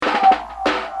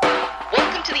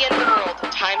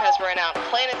run out,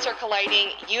 planets are colliding,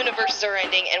 universes are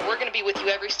ending, and we're going to be with you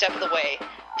every step of the way.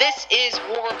 This is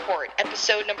War Report,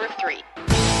 episode number 3.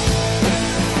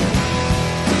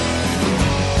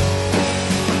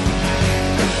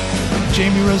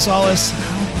 Jamie Rosales,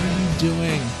 how are you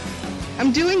doing?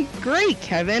 I'm doing great,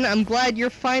 Kevin. I'm glad you're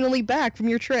finally back from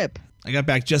your trip. I got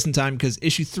back just in time because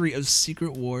issue 3 of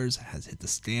Secret Wars has hit the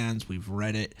stands. We've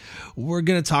read it. We're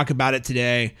going to talk about it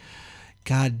today.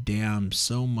 God damn,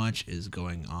 so much is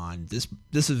going on.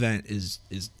 This event is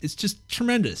it's just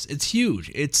tremendous. It's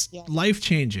huge. It's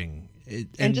life-changing.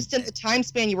 And just in the time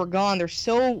span you were gone, there's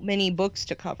so many books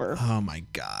to cover. Oh my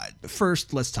God.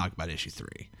 First, let's talk about issue 3.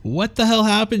 What the hell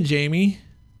happened, Jamie?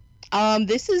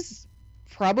 This is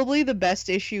probably the best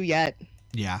issue yet.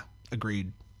 Yeah,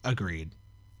 agreed.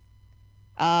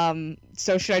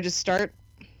 So should I just start?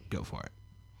 Go for it.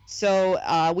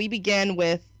 So we begin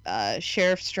with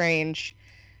Sheriff Strange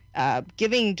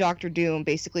giving Dr. Doom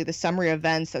basically the summary of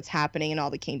events that's happening in all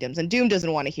the kingdoms, and Doom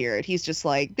doesn't want to hear it. He's just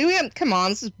like, come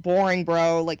on, this is boring,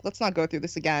 bro. Like, let's not go through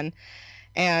this again.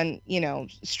 And,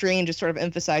 Strange is sort of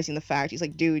emphasizing the fact. He's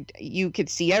like, dude, you could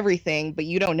see everything, but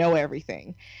you don't know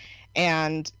everything.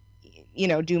 And,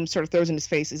 Doom sort of throws in his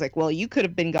face. He's like, well, you could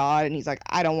have been God. And he's like,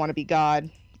 I don't want to be God.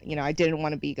 I didn't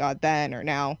want to be God then or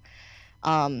now.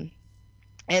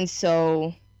 And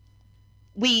so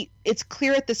it's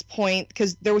clear at this point,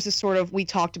 because there was this sort of, we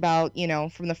talked about,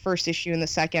 from the first issue and the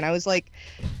second, I was like,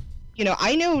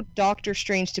 I know Doctor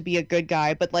Strange to be a good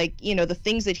guy, but like, the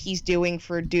things that he's doing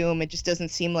for Doom, it just doesn't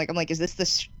seem like, I'm like, is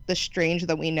this the Strange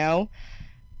that we know?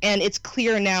 And it's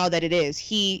clear now that it is.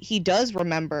 He does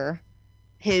remember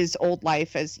his old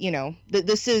life as,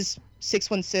 this is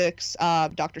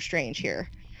 616 Doctor Strange here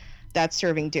that's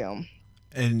serving Doom.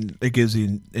 And it gives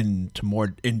you into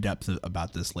more in-depth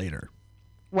about this later.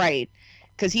 Right.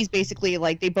 Because he's basically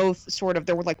like, they both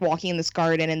they were like walking in this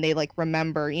garden and they like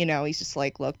remember, he's just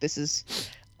like, look,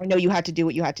 I know you had to do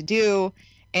what you had to do.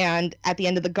 And at the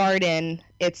end of the garden,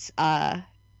 it's a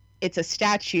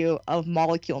statue of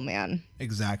Molecule Man.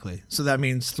 Exactly. So that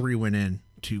means 3 went in,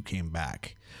 2 came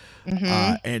back.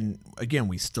 Mm-hmm. And again,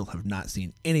 we still have not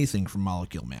seen anything from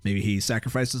Molecule Man. Maybe he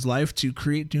sacrificed his life to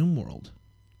create Doom World.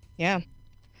 Yeah.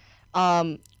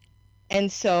 And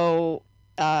so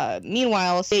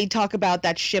meanwhile, they talk about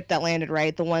that ship that landed,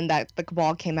 right? The one that the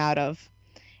Cabal came out of.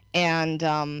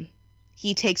 And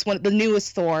he takes the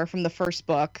newest Thor from the first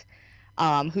book,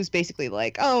 who's basically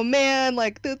like, oh man,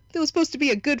 like it was supposed to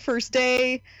be a good first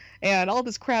day and all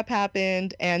this crap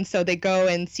happened. And so they go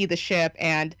and see the ship,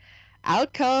 and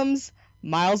out comes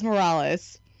Miles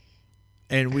Morales.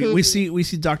 And we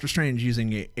see Doctor Strange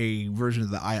using a version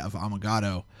of the Eye of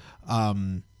Agamotto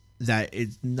that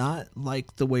is not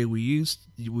like the way we're used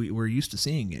to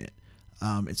seeing it.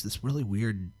 It's this really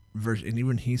weird version, and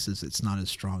even he says it's not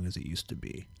as strong as it used to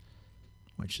be,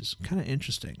 which is kind of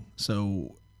interesting.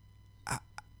 So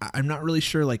I'm not really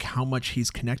sure like how much he's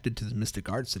connected to the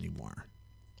mystic arts anymore.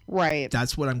 Right.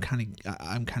 That's what I'm kind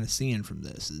of seeing from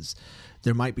this. Is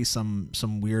there might be some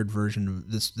weird version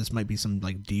of this. This might be some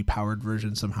like depowered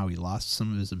version. Somehow he lost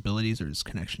some of his abilities or his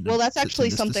connection. Well, that's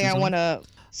actually something I want to.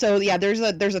 So yeah, there's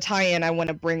a tie-in I want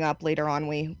to bring up later on.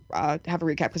 We have a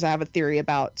recap because I have a theory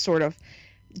about sort of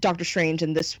Doctor Strange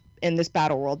in this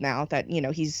battle world now that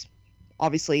he's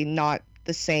obviously not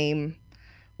the same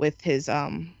with his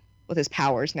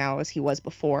powers now as he was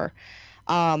before.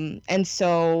 And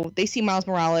so they see Miles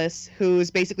Morales,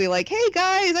 who's basically like, hey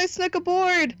guys, I snuck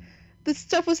aboard. This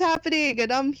stuff was happening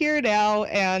and I'm here now.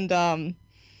 And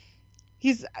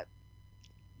he's,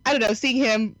 I don't know, seeing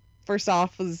him first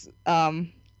off was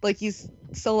like, he's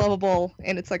so lovable,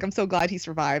 and it's like, I'm so glad he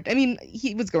survived. I mean,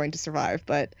 he was going to survive,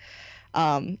 but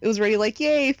it was really like,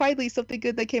 yay, finally something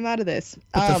good that came out of this.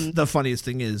 But the funniest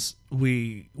thing is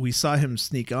we saw him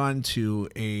sneak on to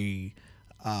a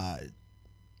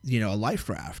life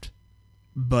raft,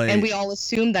 and we all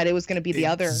assumed that it was going to be the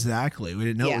other. Exactly. We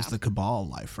didn't know it was the Cabal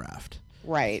life raft.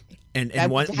 Right. And I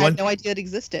had no idea it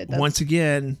existed. Once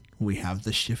again, we have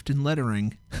the shift in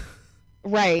lettering.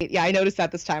 Right. Yeah, I noticed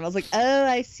that this time. I was like, oh,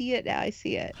 I see it now. I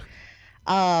see it.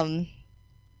 And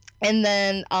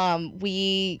then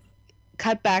we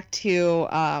cut back to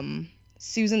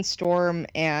Susan Storm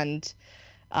and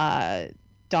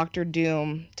Dr.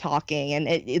 Doom talking, and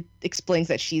it explains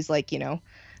that she's like,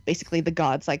 basically the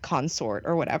god's like consort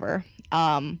or whatever.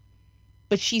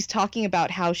 But she's talking about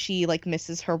how she like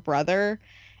misses her brother,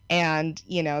 and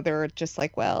they're just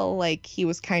like, well, like he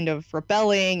was kind of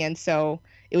rebelling, and so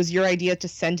it was your idea to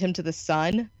send him to the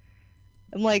sun.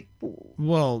 I'm like,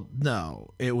 well,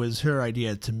 no, it was her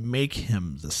idea to make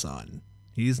him the sun.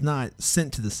 He's not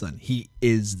sent to the sun. He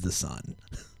is the sun.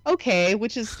 okay,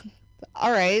 which is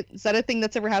all right. Is that a thing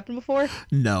that's ever happened before?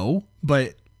 No,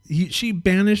 but she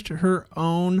banished her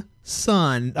own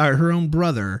son, or her own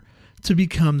brother, to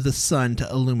become the sun to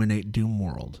illuminate Doom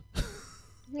World.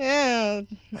 Yeah.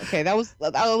 Okay, that was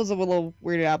a little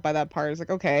weirded out by that part. It's like,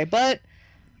 okay, but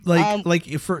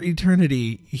like for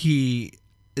eternity, he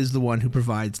is the one who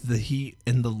provides the heat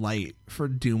and the light for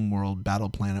Doom World, Battle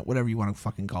Planet, whatever you want to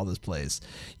fucking call this place.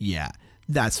 Yeah,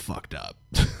 that's fucked up.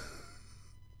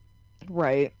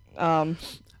 Right.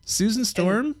 Susan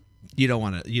Storm, you don't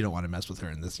want to mess with her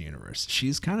in this universe.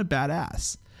 She's kind of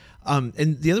badass.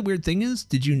 And the other weird thing is,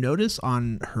 did you notice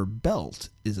on her belt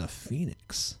is a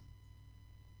phoenix?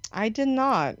 I did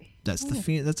not. That's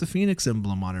that's a phoenix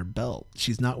emblem on her belt.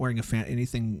 She's not wearing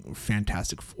anything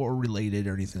Fantastic Four related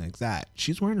or anything like that.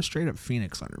 She's wearing a straight up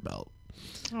phoenix on her belt.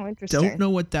 Oh, interesting. Don't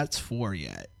know what that's for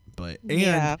yet, but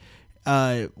Yeah.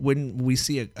 When we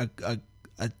see a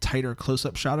tighter close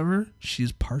up shot of her,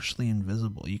 she's partially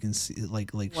invisible. You can see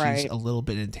like Right. she's a little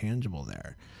bit intangible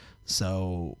there.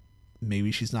 So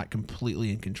maybe she's not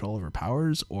completely in control of her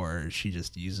powers, or she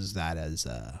just uses that as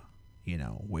a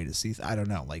way to see. I don't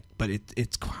know. But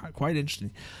it's quite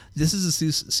interesting. This is a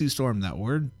Sue Storm that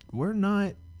we're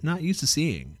not used to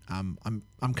seeing. I'm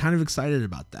kind of excited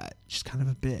about that. She's kind of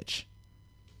a bitch.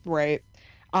 Right.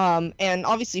 And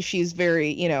obviously she's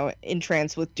very,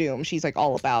 entranced with Doom. She's like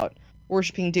all about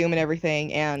worshiping Doom and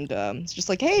everything. And it's just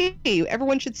like, hey,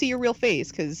 everyone should see your real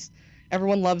face because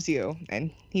everyone loves you.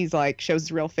 And he's like, shows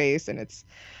his real face, and it's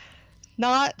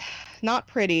not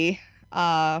pretty.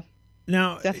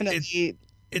 Now, Definitely.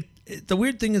 The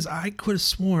weird thing is, I could have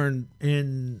sworn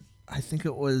in, I think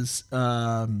it was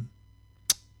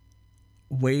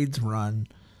Wade's run,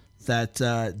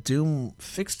 that Doom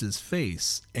fixed his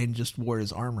face and just wore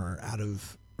his armor out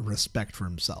of respect for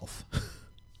himself.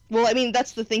 Well, I mean,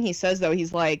 that's the thing he says, though.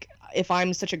 He's like, if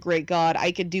I'm such a great god,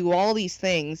 I could do all these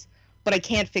things, but I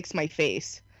can't fix my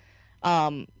face.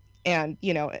 And,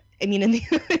 I mean, in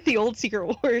the old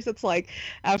Secret Wars, it's like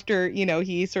after,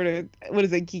 he sort of,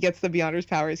 he gets the Beyonder's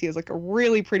powers, he has like a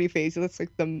really pretty face. That's like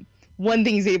the one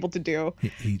thing he's able to do.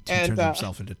 He turns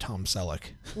himself into Tom Selleck.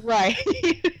 Right.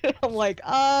 I'm like,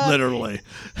 literally.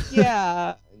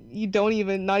 Yeah. You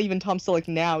don't not even Tom Selleck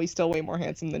now. He's still way more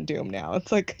handsome than Doom now.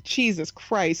 It's like, Jesus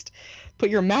Christ, put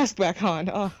your mask back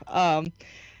on.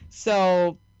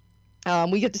 So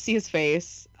we get to see his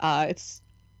face. It's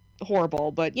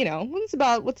horrible, but it's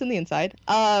about what's in the inside.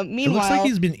 Meanwhile, it looks like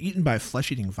he's been eaten by a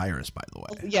flesh-eating virus, by the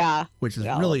way. Yeah, which is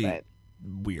really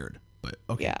weird, but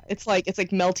okay. Yeah, it's like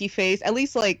melty face. At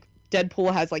least like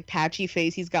Deadpool has like patchy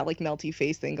face. He's got like melty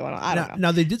face thing going on. I don't know.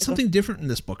 Now they did something different in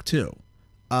this book too.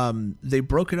 They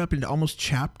broke it up into almost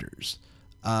chapters.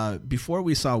 Before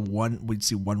we'd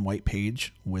see one white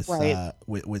page with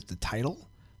with the title.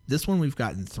 This one we've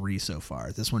gotten 3 so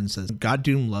far. This one says, God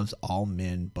Doom loves all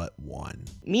men but one.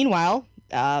 Meanwhile,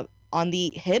 on the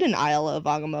hidden Isle of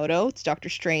Agamotto, it's Doctor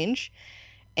Strange,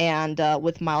 and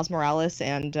with Miles Morales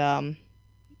and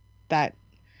that,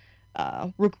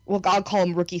 I'll call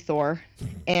him Rookie Thor.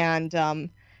 And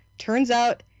turns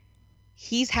out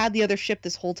he's had the other ship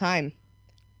this whole time.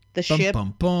 The ship.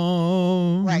 Bum,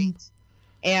 bum. Right.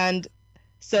 And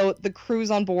so the crew's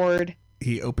on board.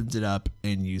 He opens it up,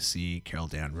 and you see Carol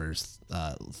Danvers,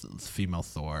 female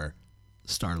Thor,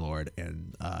 Star-Lord,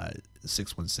 and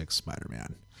 616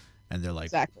 Spider-Man. And they're like,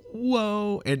 exactly.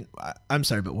 Whoa. And I'm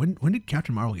sorry, but when did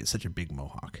Captain Marvel get such a big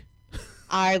mohawk?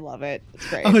 I love it. It's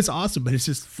great. Oh, it's awesome, but it's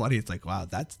just funny. It's like, wow,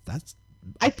 that's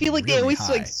I feel like really they always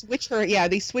high. like switch her. Yeah,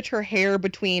 they switch her hair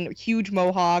between huge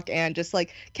mohawk and just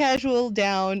like casual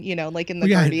down, like in the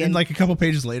Guardian. And like a couple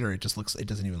pages later, it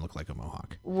doesn't even look like a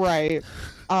mohawk. Right.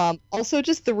 Also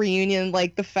just the reunion,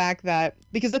 like the fact that,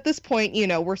 because at this point,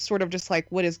 we're sort of just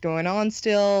like, what is going on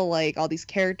still? Like all these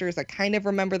characters that kind of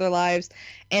remember their lives.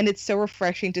 And it's so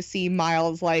refreshing to see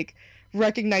Miles like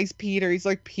recognize Peter. He's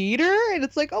like, Peter? And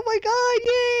it's like, oh my God,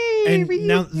 yay! And reunion.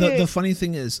 now the funny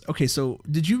thing is, okay, so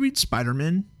did you read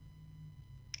Spider-Man?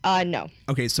 No.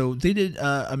 Okay, so they did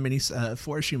a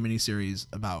 4-issue miniseries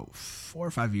about 4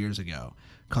 or 5 years ago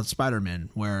called Spider-Man,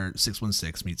 where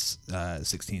 616 meets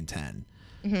 1610.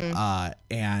 Mm-hmm.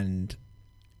 And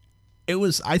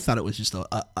I thought it was just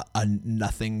a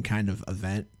nothing kind of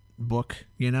event book,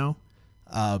 miniseries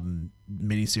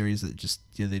that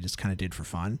they just kind of did for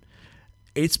fun.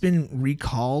 it's been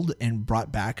recalled and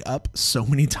brought back up so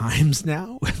many times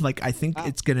now. Like, I think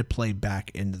it's going to play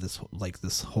back into this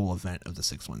whole event of the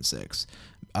 616,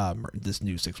 this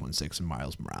new 616 and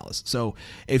Miles Morales. So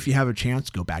if you have a chance,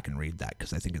 go back and read that,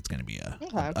 because I think it's going to be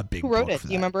a big. Who wrote book it? for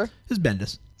Do you remember? It's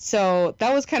Bendis. So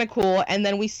that was kind of cool. And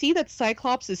then we see that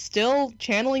Cyclops is still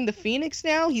channeling the Phoenix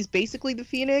now. He's basically the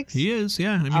Phoenix. He is,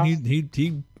 yeah. I mean,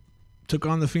 he took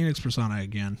on the Phoenix persona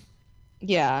again.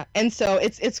 Yeah, and so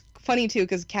it's funny too,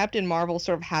 because Captain Marvel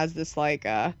sort of has this like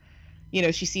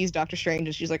she sees Doctor Strange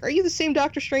and she's like, "Are you the same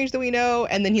Doctor Strange that we know?"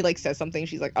 And then he like says something,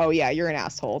 she's like, "Oh yeah, you're an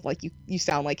asshole, like you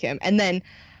sound like him." And then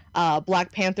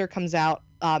Black Panther comes out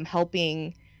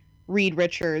helping Reed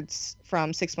Richards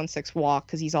from 616 walk,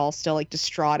 because he's all still like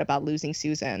distraught about losing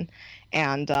Susan.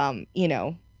 And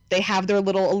they have their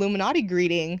little Illuminati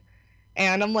greeting.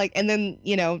 And I'm like, and then,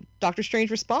 Doctor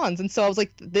Strange responds. And so I was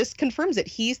like, this confirms it.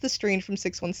 He's the Strange from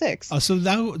 616. Oh, so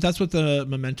that's what the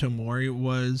Memento Mori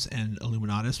was and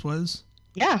Illuminatus was?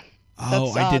 Yeah.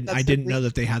 Oh, I didn't know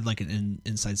that they had like an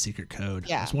inside secret code.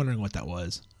 Yeah. I was wondering what that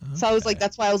was. Okay. So I was like,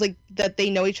 that's why I was like, that they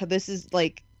know each other. This is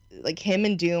like him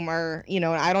and Doom are,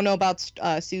 I don't know about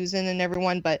Susan and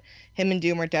everyone, but him and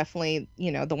Doom are definitely,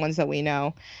 the ones that we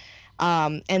know.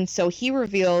 And so he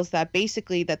reveals that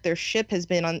basically that their ship has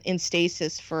been in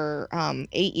stasis for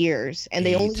 8 years, and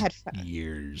they only had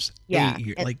years. Yeah, 8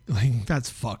 years. Like that's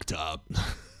fucked up.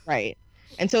 Right.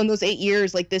 And so in those 8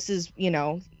 years, like this is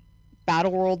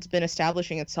Battleworld's been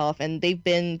establishing itself, and they've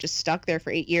been just stuck there for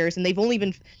 8 years, and they've only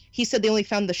been. He said they only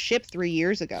found the ship 3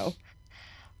 years ago.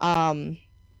 And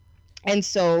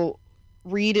so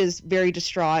Reed is very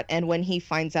distraught, and when he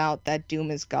finds out that Doom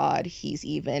is God, he's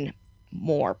even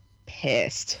more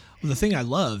pissed. Well, the thing I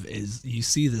love is you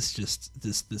see this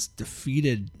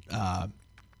defeated,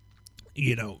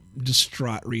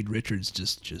 distraught Reed Richards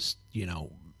just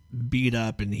beat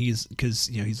up, and he's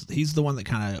the one that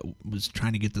kind of was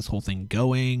trying to get this whole thing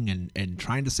going and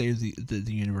trying to save the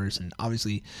universe, and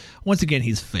obviously once again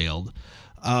he's failed.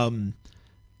 And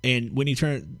when he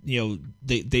turned,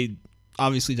 they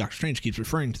obviously Doctor Strange keeps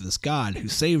referring to this God who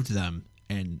saved them,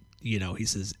 and he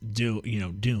says,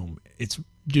 Doom, it's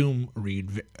Doom,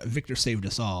 Reed, Victor saved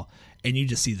us all. And you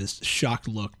just see this shocked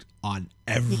look on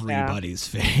everybody's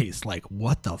face, like,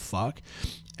 what the fuck?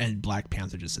 And Black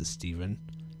Panther just says, Steven,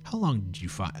 how long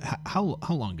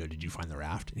ago did you find the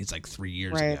raft? And he's like, 3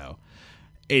 years ago.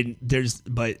 And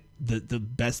but the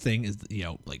best thing is,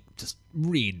 just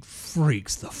Reed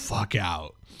freaks the fuck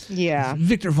out. Yeah.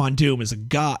 Victor Von Doom is a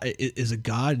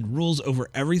god and rules over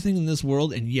everything in this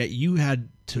world, and yet you had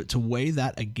to weigh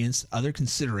that against other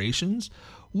considerations.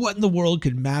 What in the world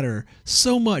could matter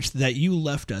so much that you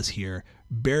left us here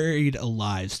buried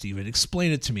alive, Steven?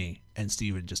 Explain it to me. And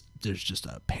Steven there's just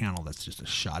a panel that's just a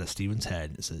shot of Steven's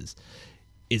head. It says,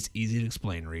 "It's easy to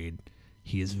explain, Reed.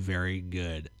 He is very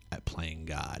good at playing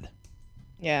God."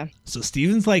 Yeah. So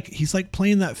Steven's he's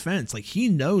playing that fence. Like, he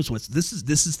knows this is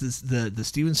the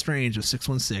Stephen Strange of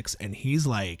 616, and he's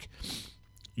like,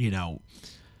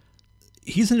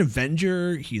 he's an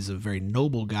Avenger, he's a very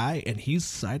noble guy, and he's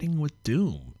siding with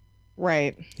Doom.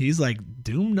 Right. He's like,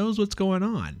 Doom knows what's going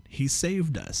on. He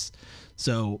saved us.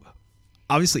 So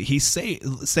obviously he's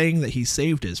saying that he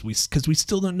saved us because we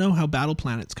still don't know how battle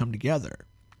planets come together.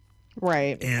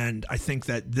 Right. And I think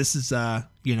that this is like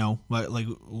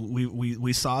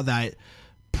we saw that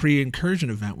pre-incursion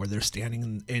event where they're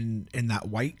standing in that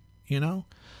white,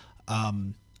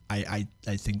 I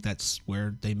think that's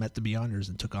where they met the Beyonders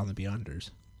and took on the Beyonders.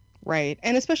 Right.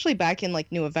 And especially back in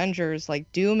like New Avengers,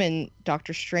 like Doom and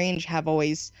Doctor Strange have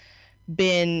always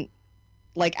been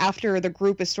like, after the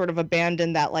group is sort of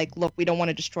abandoned that, like, look, we don't want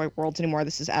to destroy worlds anymore,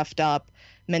 this is effed up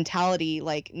mentality,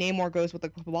 like Namor goes with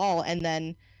the ball, and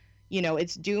then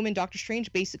it's Doom and Doctor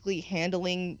Strange basically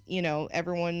handling,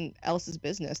 everyone else's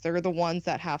business. They're the ones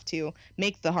that have to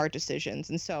make the hard decisions.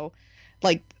 And so,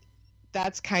 like,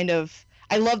 that's kind of,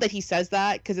 I love that he says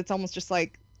that, because it's almost just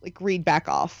like Reed, back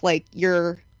off. Like,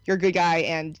 you're a good guy,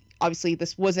 and obviously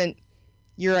this wasn't,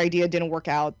 your idea didn't work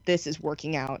out. This is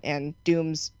working out, and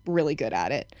Doom's really good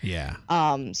at it. Yeah.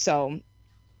 So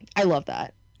I love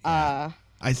that. Yeah.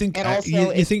 I think, and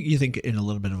also you think in a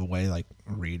little bit of a way, like,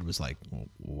 Reed was like, well,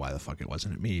 why the fuck it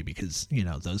wasn't me? Because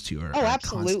those two are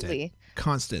absolutely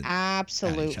constant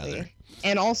absolutely at each other.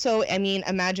 And also, I mean,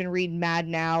 imagine Reed mad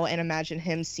now, and imagine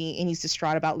him and he's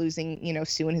distraught about losing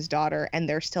Sue and his daughter, and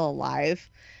they're still alive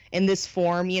in this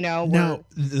form. Now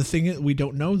the thing that we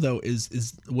don't know though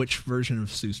is which version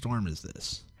of Sue Storm is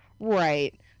this,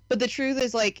 right? But the truth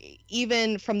is, like,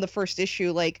 even from the first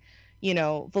issue, like,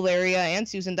 Valeria and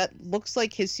Susan, that looks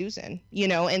like his Susan,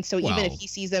 and so even if he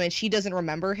sees them and she doesn't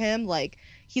remember him, like,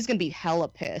 he's gonna be hella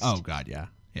pissed. Oh God, yeah.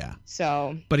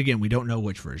 So, but again, we don't know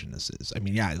which version this is. I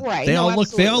mean, yeah, right, they all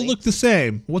look the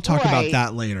same. We'll talk about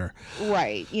that later.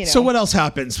 Right. So what else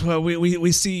happens? Well,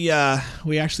 we see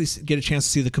we actually get a chance to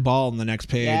see the Cabal on the next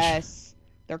page. Yes.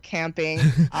 They're camping.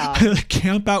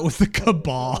 Camp out with the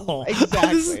Cabal.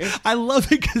 Exactly. I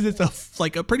love it because it's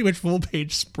a pretty much full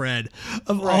page spread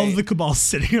of all of the Cabal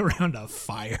sitting around a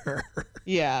fire.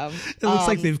 Yeah. It looks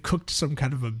like they've cooked some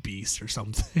kind of a beast or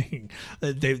something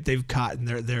that they've caught, and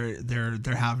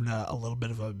they're having a little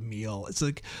bit of a meal. It's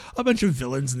like a bunch of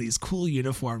villains in these cool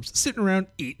uniforms sitting around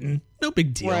eating. No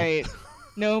big deal. Right.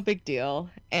 No big deal.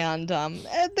 And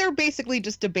they're basically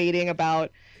just debating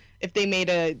about if they made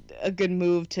a good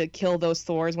move to kill those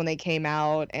Thors when they came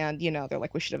out. And, they're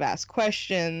like, we should have asked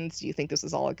questions. Do you think this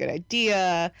is all a good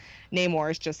idea? Namor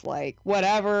is just like,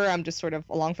 whatever. I'm just sort of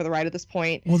along for the ride at this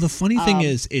point. Well, the funny thing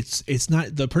is, it's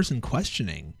not the person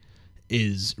questioning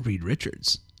is Reed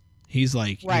Richards. He's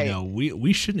like,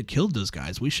 we shouldn't have killed those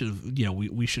guys. We should have,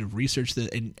 we should have researched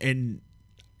it. And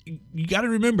you got to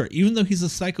remember, even though he's a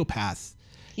psychopath,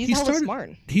 He's hella smart.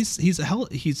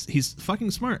 He's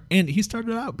fucking smart, and he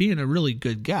started out being a really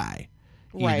good guy.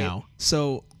 Right.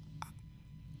 So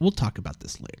we'll talk about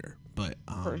this later, but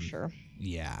for sure.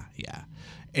 Yeah.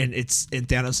 And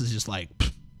Thanos is just like,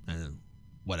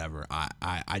 whatever.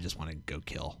 I just want to go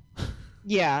kill.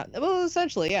 Yeah. Well,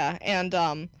 essentially, yeah.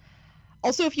 And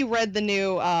also, if you read the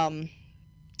new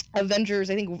Avengers,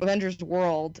 I think Avengers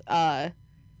World,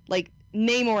 like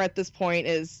Namor at this point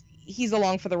he's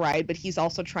along for the ride, but he's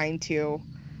also trying to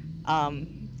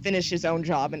finish his own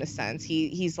job in a sense.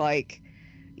 He's like,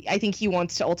 I think he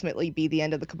wants to ultimately be the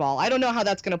end of the Cabal. I don't know how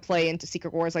that's going to play into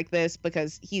Secret Wars like this,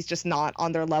 because he's just not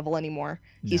on their level anymore.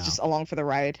 He's just along for the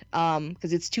ride,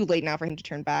 because it's too late now for him to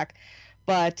turn back.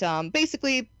 But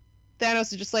basically,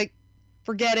 Thanos is just like,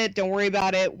 forget it, don't worry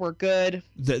about it, we're good.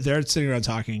 They're sitting around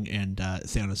talking, and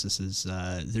Thanos says,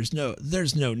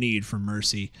 there's no need for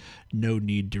mercy, no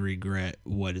need to regret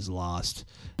what is lost.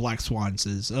 Black Swan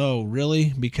says, oh,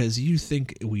 really? Because you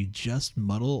think we just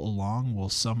muddle along will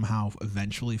somehow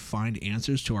eventually find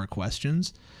answers to our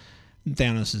questions? And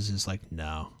Thanos is just like,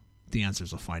 no, the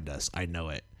answers will find us, I know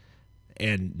it.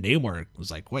 And Namor was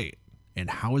like, wait,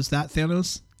 and how is that,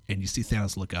 Thanos? And you see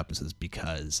Thanos look up and says,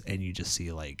 because, and you just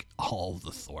see like all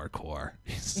the Thor core.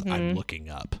 I'm looking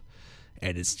up,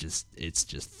 and it's just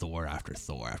Thor after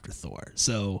Thor after Thor.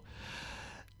 So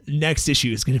next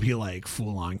issue is going to be like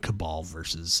full on Cabal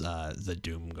versus the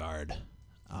Doom Guard.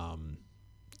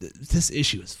 This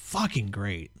issue is fucking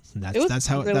great. And that's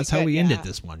how we ended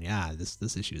this one. Yeah,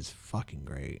 this issue is fucking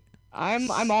great.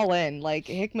 I'm all in. Like,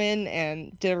 Hickman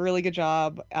and did a really good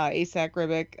job. Isaac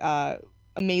Ribic,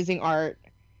 amazing art.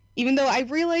 Even though I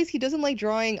realize he doesn't like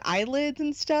drawing eyelids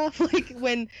and stuff, like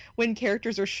when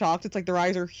characters are shocked, it's like their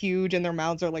eyes are huge and their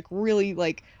mouths are like really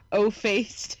like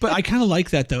O-faced. But I kind of like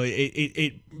that though.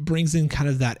 It brings in kind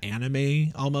of that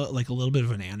anime, almost like a little bit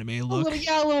of an anime look.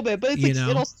 A little bit, but it's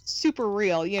like it's super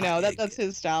real. That's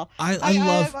his style. I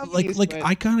love like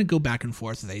I kind of go back and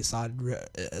forth with Asad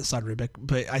Ribic,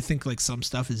 but I think like some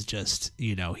stuff is just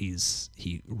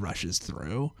he rushes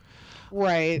through.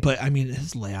 Right. But I mean,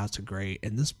 his layouts are great,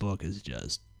 and this book is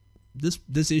just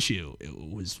this issue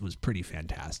was pretty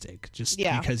fantastic. Just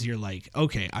because you're like,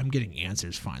 okay, I'm getting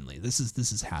answers finally. This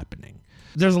is happening.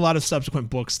 There's a lot of subsequent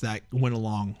books that went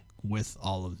along with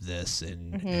all of this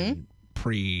and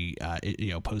pre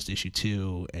post issue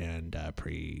 2 and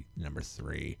pre number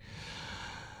 3.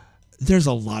 There's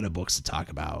a lot of books to talk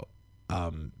about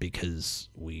because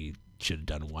we should have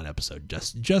done one episode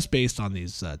just based on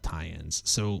these tie-ins.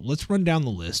 So let's run down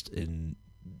the list. And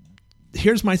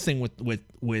here's my thing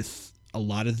with a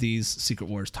lot of these Secret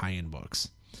Wars tie-in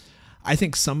books. I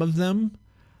think some of them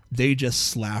they just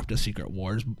slapped a Secret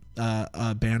Wars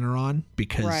banner on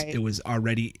because it was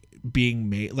already being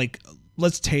made. Like,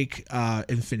 let's take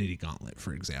Infinity Gauntlet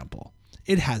for example.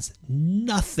 It has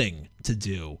nothing to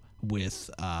do with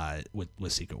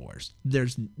Secret Wars.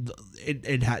 There's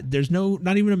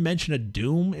not even a mention of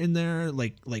Doom in there.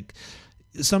 Like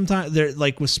sometimes they're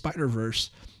like with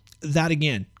Spider-Verse, that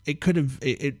again, it could have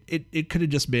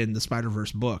just been the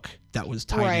Spider-Verse book that was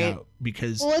tied out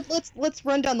because. Well, let's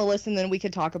run down the list and then we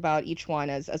could talk about each one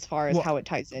as far as how it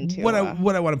ties into. What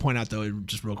I want to point out though,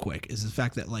 just real quick, is the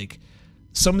fact that like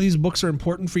some of these books are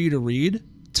important for you to read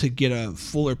to get a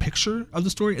fuller picture of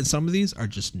the story, and some of these are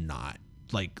just not.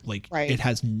 Like it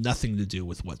has nothing to do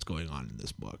with what's going on in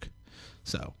this book.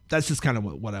 So that's just kind of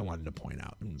what I wanted to point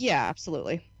out. Yeah,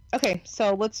 absolutely. Okay,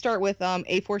 so let's start with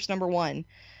A-Force number 1.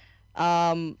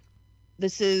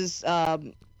 This is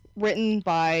written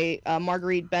by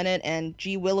Marguerite Bennett and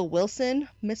G. Willow Wilson.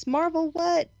 Miss Marvel,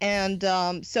 what? And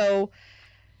so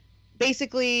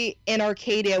basically in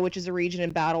Arcadia, which is a region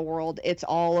in Battleworld, it's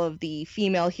all of the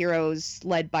female heroes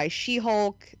led by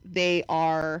She-Hulk. They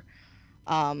are,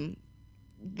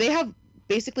 they have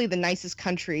basically the nicest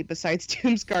country besides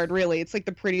Doomsguard, really. It's like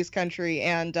the prettiest country.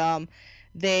 And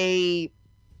they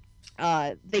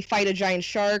fight a giant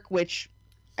shark, which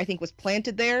I think was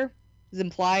planted there, is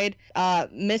implied.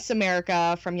 Miss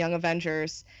America from Young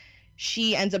Avengers,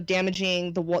 she ends up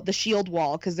damaging the shield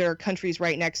wall because there are countries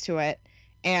right next to it.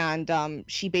 And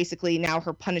she basically, now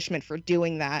her punishment for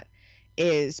doing that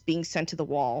is being sent to the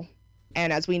wall.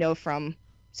 And as we know from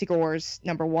Secret Wars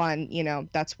 #1, you know,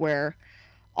 that's where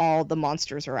all the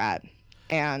monsters are at.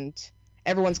 And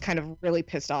everyone's kind of really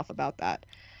pissed off about that.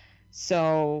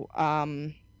 So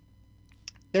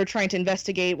they're trying to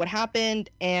investigate what happened.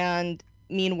 And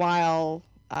meanwhile,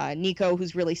 Nico,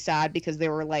 who's really sad because they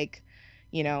were like,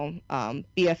 you know,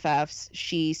 BFFs,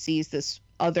 she sees this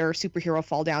other superhero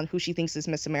fall down who she thinks is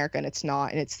Miss America, and it's not,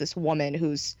 and it's this woman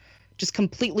who's just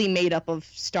completely made up of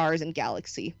stars and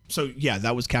galaxy. So yeah,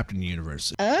 that was Captain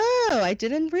Universe. Oh, I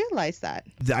didn't realize that.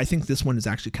 I think this one is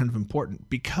actually kind of important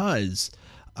because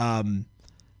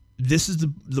this is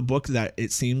the book that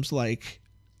it seems like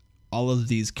all of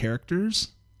these characters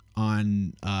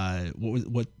on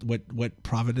what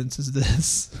Providence is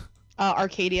this?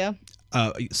 Arcadia.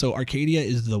 So Arcadia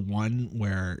is the one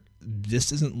where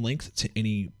this isn't linked to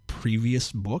any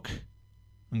previous book.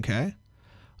 Okay.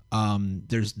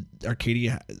 There's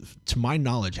Arcadia, to my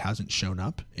knowledge, hasn't shown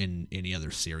up in any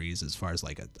other series as far as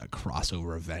like a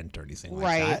crossover event or anything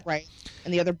like that. Right.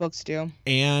 And the other books do.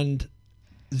 And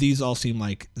these all seem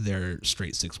like they're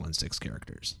straight 616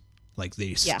 characters. Like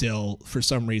they still, for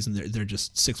some reason, they're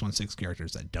just 616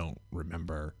 characters that don't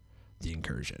remember the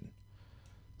incursion.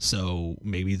 So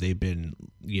maybe they've been,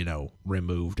 you know,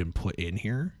 removed and put in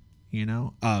here, you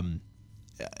know.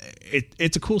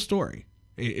 It's a cool story.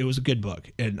 It was a good book,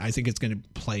 and I think it's going to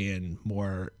play in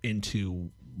more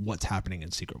into what's happening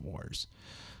in Secret Wars.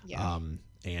 Yeah.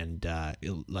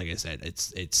 Like I said,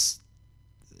 it's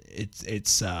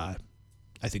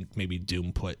I think maybe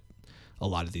Doom put a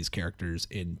lot of these characters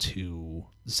into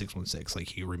the 616, like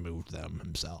he removed them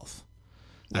himself.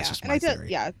 That's just my theory.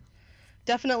 Yeah,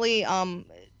 definitely.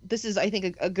 This is, I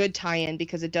think, a good tie-in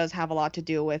because it does have a lot to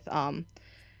do with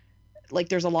like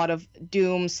there's a lot of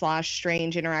Doom /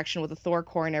 Strange interaction with the Thor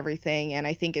core and everything, and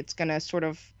I think it's gonna sort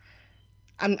of.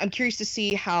 I'm curious to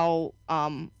see how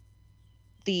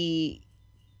the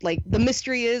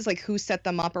mystery is, like who set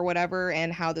them up or whatever,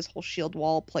 and how this whole shield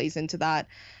wall plays into that.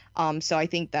 So I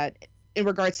think that in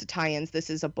regards to tie-ins, this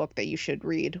is a book that you should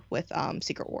read with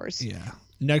Secret Wars. Yeah.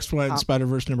 Next one,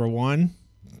 Spider-Verse #1.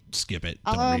 Skip it.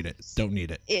 Don't read it. Don't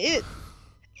need it.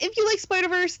 If you like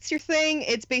Spider-Verse, it's your thing.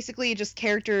 It's basically just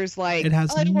characters like it has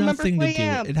nothing to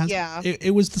do. It has. Yeah.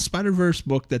 It was the Spider-Verse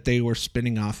book that they were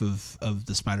spinning off of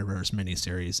the Spider-Verse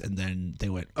miniseries, and then they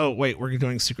went, "Oh wait, we're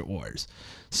doing Secret Wars."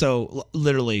 So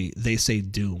literally, they say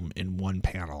Doom in one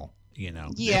panel. You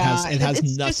know, yeah, it has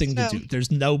nothing to do.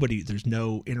 There's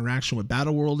no interaction with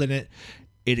Battleworld in it.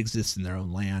 It exists in their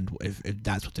own land. If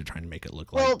that's what they're trying to make it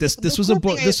look like. Well, this was a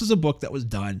book. This was a book that was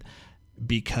done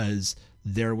because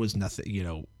there was nothing. You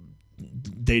know,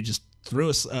 they just threw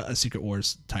a Secret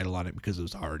Wars title on it because it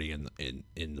was already in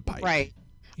the pipe. Right.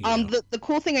 The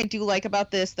cool thing I do like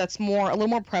about this that's a little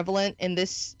more prevalent in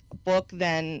this book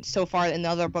than so far in the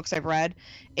other books I've read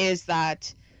is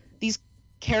that these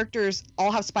characters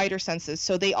all have spider senses,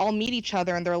 so they all meet each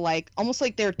other and they're like almost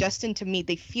like they're destined to meet.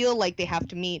 They feel like they have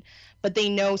to meet, but they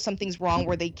know something's wrong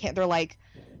where they can't. They're like,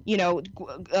 you know,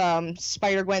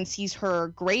 Spider-Gwen sees her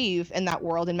grave in that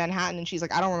world in Manhattan, and she's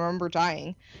like, I don't remember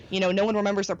dying. You know, no one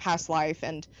remembers their past life.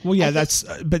 And well, yeah,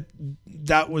 but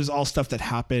that was all stuff that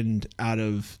happened out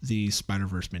of the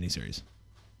Spider-Verse miniseries.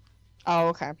 Oh,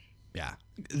 okay. Yeah,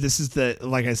 this is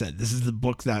like I said, this is the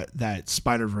book that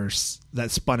Spider-Verse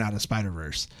that spun out of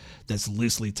Spider-Verse that's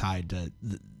loosely tied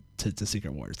to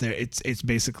Secret Wars. There, it's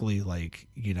basically like,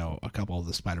 you know, a couple of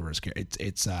the Spider-Verse characters.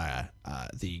 It's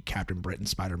the Captain Britain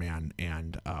Spider-Man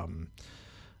and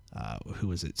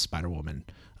who is it, Spider-Woman,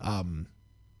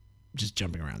 just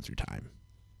jumping around through time.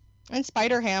 And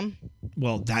Spider-Ham.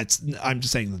 Well, I'm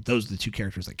just saying that those are the two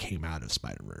characters that came out of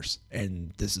Spider-Verse,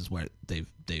 and this is where they've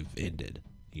ended.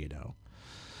 You know,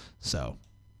 so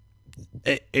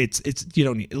it's you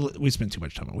don't need. We spend too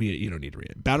much time on it. You don't need to read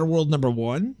it. Battleworld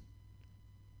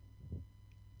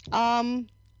 #1.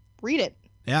 Read it.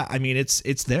 Yeah, I mean it's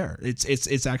there.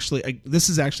 It's actually this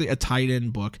is actually a tied-in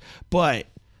book, but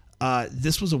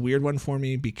This was a weird one for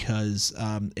me because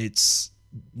it's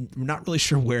not really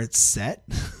sure where it's set.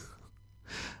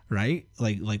 Right?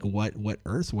 Like what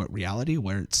Earth, what reality,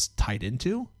 where it's tied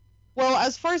into? Well,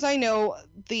 as far as I know,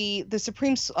 the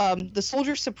Supreme the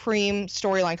Soldier Supreme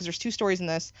storyline, because there's two stories in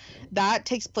this, that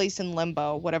takes place in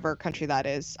Limbo, whatever country that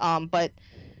is. But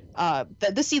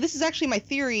this is actually my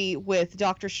theory with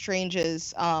Doctor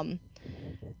Strange's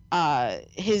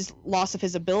his loss of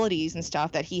his abilities and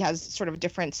stuff, that he has sort of a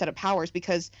different set of powers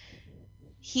because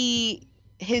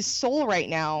his soul right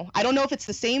now, I don't know if it's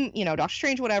the same, Doctor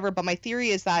Strange, whatever, but my theory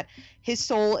is that his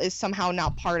soul is somehow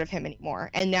not part of him anymore.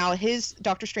 And now his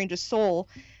Doctor Strange's soul,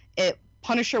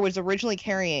 Punisher was originally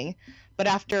carrying, but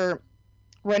after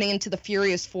running into the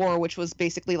Furious Four, which was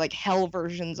basically like hell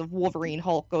versions of Wolverine,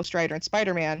 Hulk, Ghost Rider, and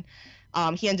Spider-Man,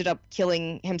 he ended up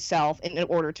killing himself in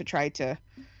order to try to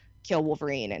kill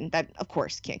Wolverine. And that, of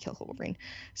course, can't kill Wolverine.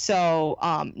 So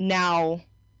now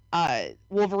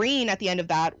Wolverine, at the end of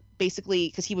that, basically,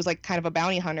 because he was like kind of a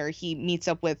bounty hunter, he meets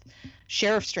up with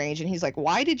Sheriff Strange and he's like,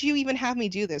 why did you even have me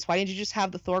do this? Why didn't you just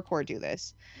have the Thor Corps do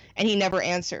this? And he never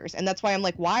answers. And that's why I'm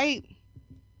like, why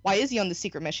is he on the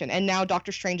secret mission? And now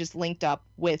Doctor Strange is linked up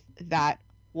with that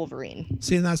Wolverine.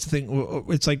 See, and that's the thing.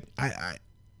 It's like I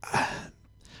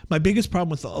my biggest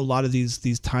problem with a lot of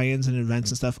these tie-ins and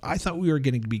events and stuff, I thought we were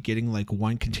going to be getting like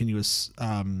one continuous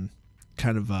kind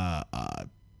of a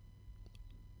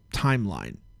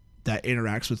timeline that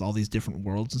interacts with all these different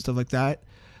worlds and stuff like that.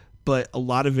 But a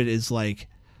lot of it is like,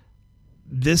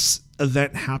 this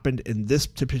event happened in this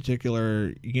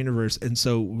particular universe, and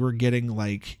so we're getting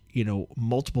like,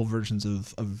 multiple versions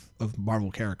of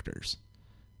Marvel characters,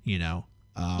 yeah,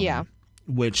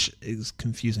 which is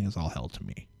confusing as all hell to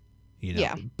me.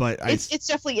 Yeah, but it's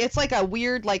definitely, it's like a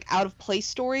weird, like out of place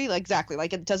story. Like, exactly,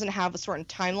 like it doesn't have a certain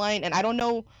timeline, and I don't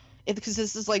know because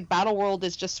this is like Battle World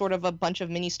is just sort of a bunch of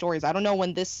mini stories. I don't know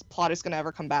when this plot is going to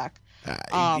ever come back.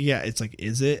 Yeah, it's like,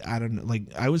 is it? I don't know. Like,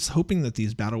 I was hoping that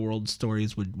these Battle World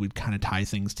stories would kind of tie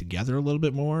things together a little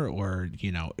bit more, or,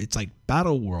 it's like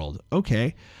Battle World.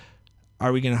 Okay.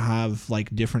 Are we going to have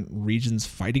like different regions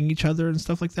fighting each other and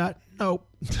stuff like that? Nope.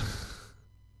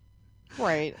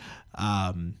 Right.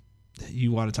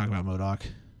 You want to talk about MODOK?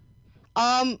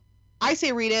 I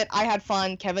say read it. I had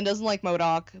fun. Kevin doesn't like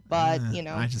MODOK, but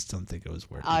I just don't think it was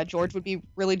worth it. George would be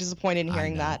really disappointed in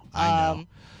hearing that. I know.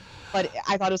 But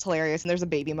I thought it was hilarious, and there's a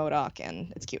baby MODOK,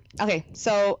 and it's cute. Okay,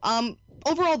 so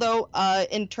overall though,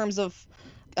 in terms of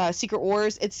Secret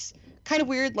Wars, it's kind of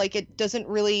weird. Like, it doesn't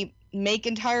really make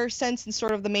entire sense in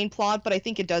sort of the main plot, but I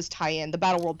think it does tie in. The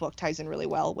Battle World book ties in really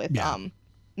well with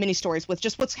mini stories with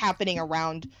just what's happening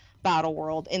around Battle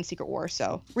World in Secret Wars.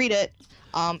 So read it.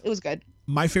 It was good.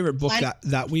 My favorite book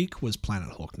that week was Planet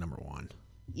Hulk #1.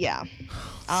 Yeah.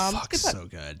 Fuck, so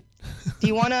good. Do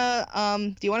you wanna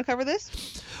cover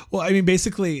this? Well, I mean,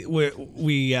 basically,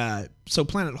 so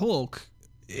Planet Hulk,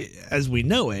 as we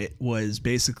know it, was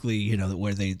basically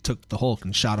where they took the Hulk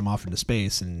and shot him off into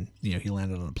space, and he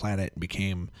landed on a planet and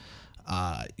became,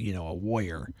 a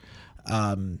warrior.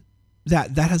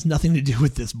 That has nothing to do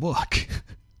with this book.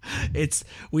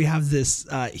 We have this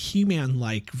He-Man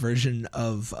like version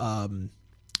of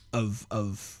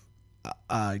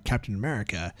Captain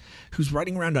America, who's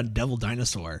riding around on Devil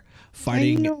Dinosaur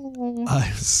fighting.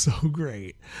 So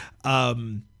great. We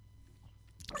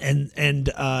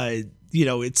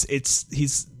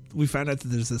found out that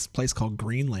there's this place called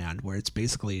Greenland where it's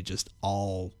basically just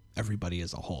everybody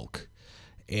is a Hulk,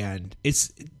 and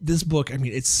this book. I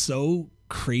mean, it's so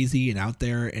crazy and out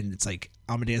there, and it's like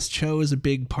Amadeus Cho is a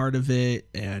big part of it,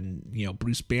 and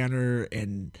Bruce Banner,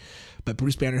 but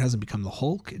Bruce Banner hasn't become the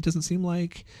Hulk, it doesn't seem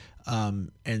like,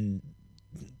 and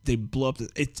they blow up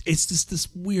it's just this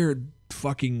weird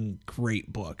fucking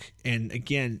great book. And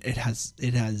again, it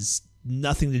has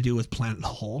nothing to do with Planet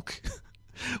Hulk,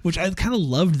 which I kind of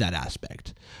loved that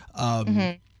aspect.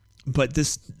 But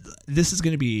this is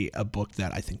going to be a book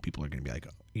that I think people are going to be like,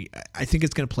 I think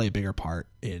it's going to play a bigger part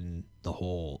in the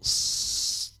whole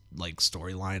like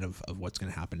storyline of what's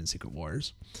going to happen in Secret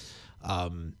Wars.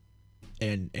 And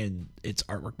it's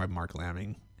artwork by Mark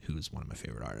Lamming, who's one of my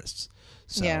favorite artists.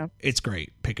 So yeah, it's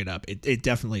great. Pick it up. It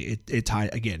definitely it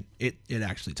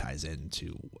actually ties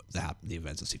into the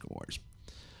events of Secret Wars.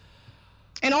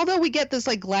 And although we get this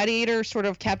like gladiator sort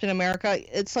of Captain America,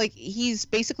 it's like he's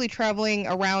basically traveling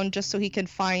around just so he can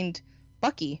find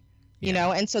Bucky. You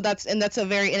know, and so that's a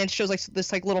very, and it shows like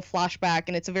this like little flashback,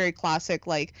 and it's a very classic,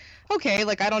 like, okay,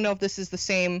 like I don't know if this is the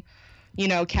same,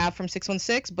 Cap from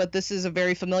 616, but this is a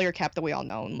very familiar Cap that we all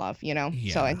know and love, Yeah,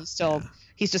 so and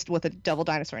he's just with a Devil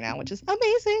Dinosaur now, which is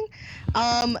amazing.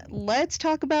 Let's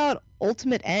talk about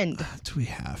Ultimate End. Do we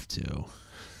have to?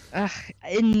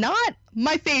 Not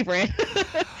my favorite.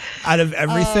 Out of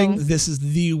everything, this is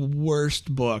the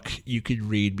worst book you could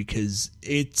read because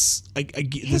it's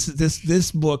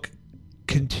this book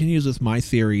continues with my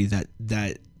theory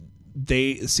that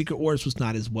Secret Wars was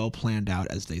not as well planned out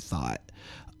as they thought.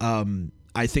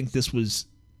 I think this was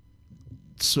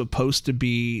supposed to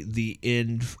be the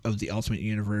end of the Ultimate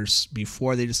Universe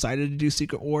before they decided to do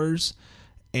Secret Wars,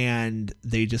 and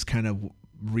they just kind of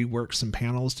rework some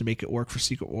panels to make it work for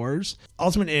Secret Wars.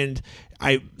 Ultimate End,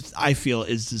 I feel,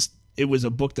 is just, it was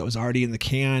a book that was already in the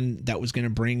can that was going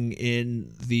to bring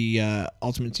in the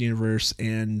Ultimate Universe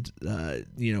and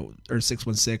Earth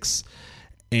 616,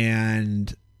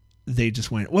 and they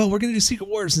just went, well, we're going to do Secret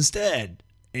Wars instead.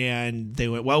 And they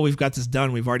went, well, we've got this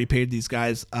done. We've already paid these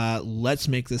guys. Let's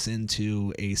make this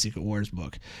into a Secret Wars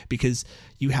book, because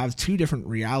you have two different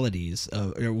realities.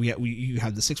 You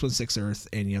have the 616 Earth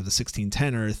and you have the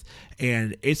 1610 Earth,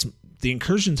 and the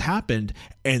incursions happened,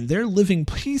 and they're living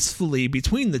peacefully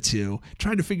between the two,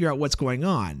 trying to figure out what's going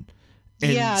on.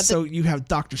 And so you have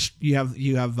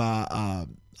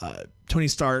Tony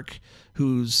Stark,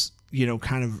 who's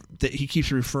kind of that he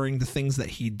keeps referring to things that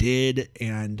he did,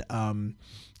 and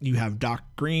you have Doc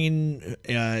Green,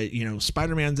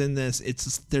 Spider-Man's in this.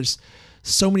 There's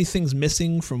so many things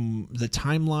missing from the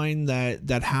timeline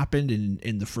that happened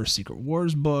in the first Secret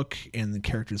Wars book, and the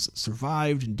characters that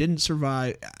survived and didn't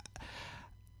survive.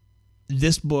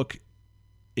 This book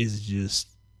is just,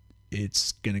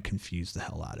 it's gonna confuse the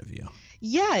hell out of you.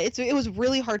 Yeah, it was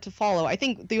really hard to follow. I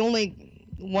think the only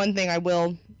one thing I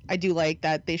do like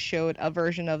that they showed a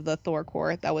version of the Thor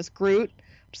Corps that was Groot,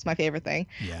 which is my favorite thing.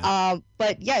 Yeah.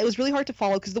 But yeah, it was really hard to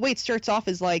follow because the way it starts off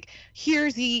is like,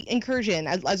 here's the incursion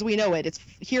as we know it. It's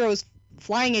heroes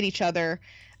flying at each other,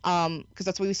 because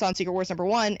that's what we saw in Secret Wars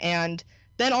 #1. And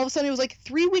then all of a sudden it was like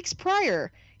 3 weeks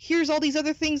prior. Here's all these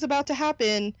other things about to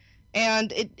happen.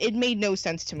 And it made no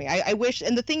sense to me. I wish,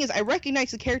 and the thing is, I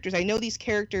recognize the characters. I know these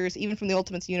characters even from the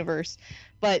Ultimates universe,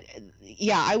 but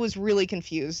yeah, I was really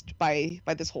confused by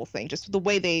this whole thing, just the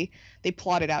way they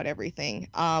plotted out everything.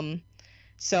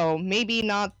 So maybe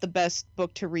not the best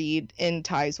book to read in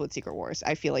ties with Secret Wars.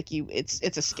 I feel like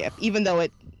it's a skip, even though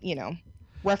it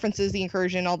references the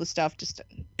incursion, all the stuff. Just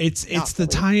it's the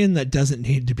tie-in that doesn't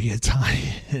need to be a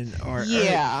tie-in.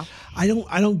 I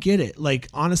don't get it. Like,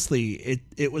 honestly,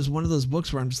 it was one of those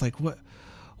books where I'm just like,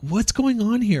 what's going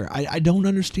on here? I don't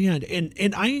understand.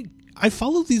 And I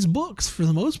follow these books for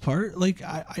the most part. Like,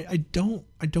 I don't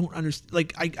understand.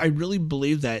 Like, I really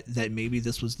believe that maybe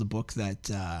this was the book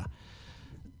that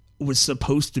was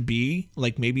supposed to be,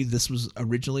 like, maybe this was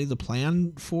originally the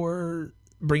plan for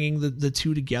bringing the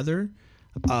two together.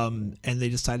 And they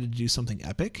decided to do something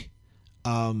epic,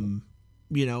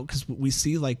 because we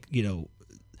see, like, the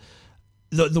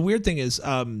weird thing is,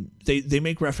 they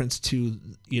make reference to,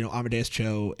 Amadeus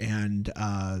Cho and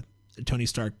Tony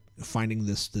Stark finding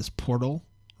this portal,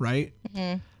 right?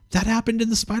 Mm-hmm. That happened in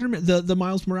the Spider-Man, the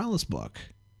Miles Morales book,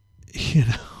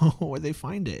 where they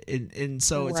find it, and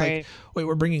so it's like, wait,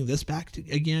 we're bringing this back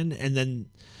again, and then,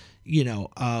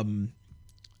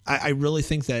 I really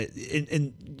think that,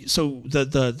 and so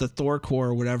the Thor Corps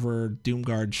or whatever,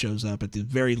 Doomguard shows up at the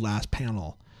very last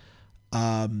panel,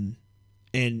 and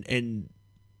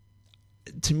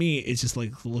to me it's just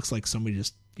like, looks like somebody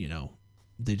just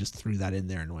they just threw that in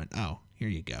there and went, oh, here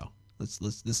you go, let's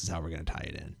this is how we're gonna tie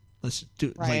it in. Let's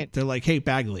do like, they're like, hey,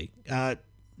 Bagley,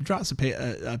 draw us a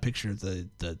picture of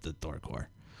the Thor Corps.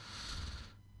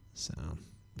 So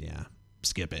yeah,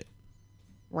 skip it.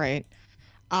 Right.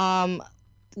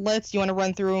 You want to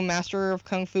run through Master of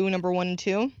Kung Fu #1 and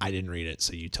 2? I didn't read it,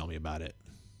 so you tell me about it.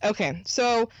 Okay,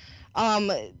 so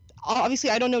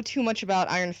obviously I don't know too much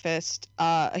about Iron Fist,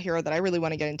 a hero that I really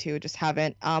want to get into, just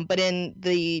haven't. But in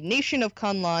the Nation of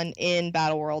Kunlun in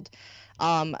Battleworld,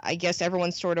 I guess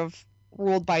everyone's sort of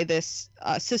ruled by this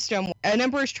system. An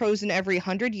emperor is chosen every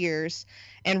 100 years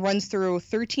and runs through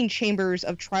 13 chambers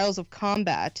of trials of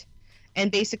combat. And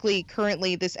basically,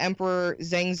 currently, this Emperor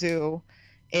Zhengzhou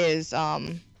is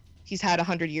he's had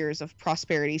 100 years of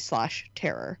prosperity /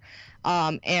 terror,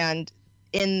 and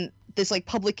in this like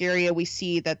public area we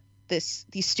see that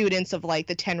these students of like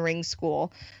the Ten Ring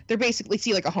School, they're basically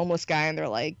see like a homeless guy and they're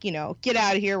like, get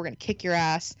out of here, we're gonna kick your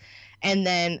ass. And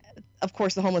then of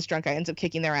course the homeless drunk guy ends up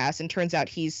kicking their ass, and turns out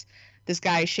he's this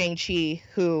guy Shang-Chi,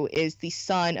 who is the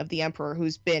son of the emperor,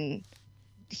 he's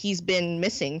been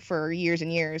missing for years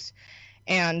and years.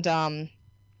 And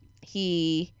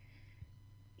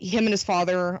him and his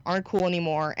father aren't cool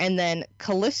anymore. And then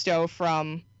Callisto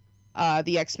from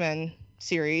the X-Men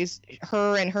series,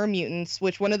 her and her mutants,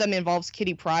 which one of them involves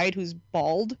Kitty Pryde, who's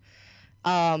bald.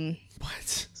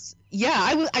 What?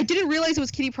 Yeah, I didn't realize it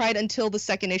was Kitty Pryde until the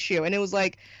second issue, and it was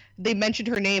like they mentioned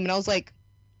her name, and I was like,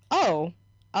 oh,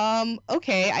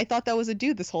 okay, I thought that was a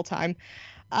dude this whole time.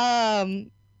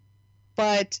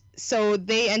 But so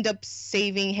they end up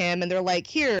saving him, and they're like,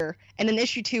 here. And in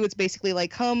issue 2, it's basically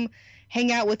like, come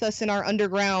hang out with us in our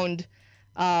underground,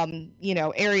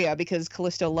 area, because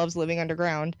Callisto loves living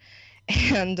underground.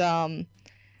 And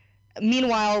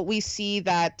meanwhile, we see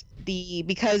that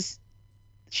because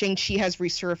Shang-Chi has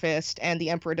resurfaced and the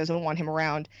Emperor doesn't want him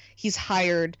around, he's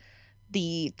hired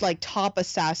the like top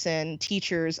assassin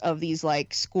teachers of these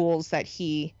like schools that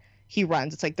he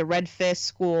runs. It's like the Red Fist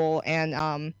school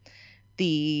and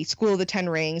the School of the Ten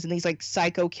Rings, and these like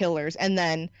psycho killers. And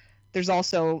then there's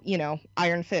also,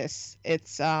 Iron Fist.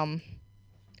 It's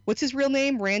what's his real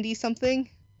name? Randy something?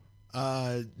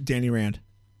 Danny Rand.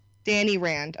 Danny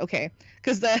Rand. Okay.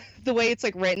 Because the way it's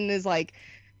like written is like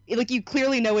you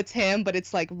clearly know it's him, but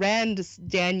it's like Rand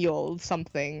Daniel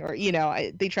something, or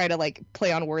they try to like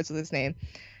play on words with his name.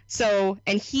 So,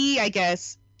 and he, I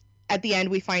guess, at the end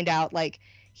we find out like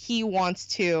he wants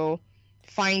to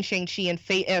find Shang-Chi and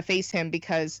face him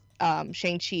because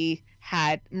Shang-Chi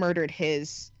had murdered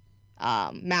his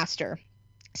master.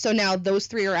 So now those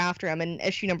three are after him. In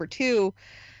issue number 2,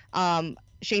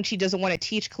 Shang-Chi doesn't want to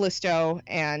teach Callisto,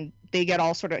 and they get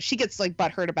she gets like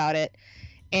butthurt about it,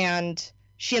 and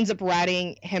she ends up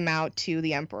ratting him out to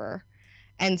the Emperor.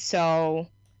 And so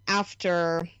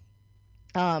after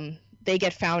they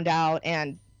get found out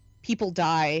and people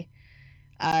die,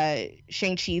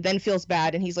 Shang-Chi then feels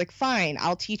bad, and he's like, fine,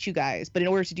 I'll teach you guys. But in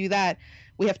order to do that,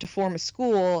 we have to form a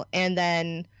school, and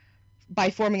then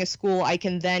by forming a school, I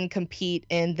can then compete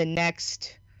in the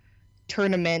next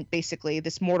tournament, basically,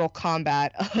 this Mortal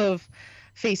Kombat of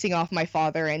facing off my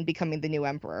father and becoming the new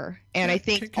Emperor. And I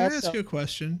think Can I ask you a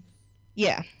question?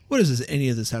 Yeah. What does any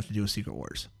of this have to do with Secret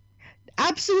Wars?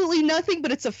 Absolutely nothing, but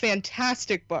it's a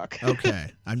fantastic book.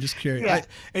 Okay. I'm just curious. Yeah.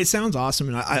 It sounds awesome,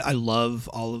 and I love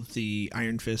all of the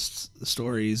Iron Fist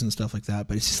stories and stuff like that,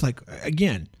 but it's just like,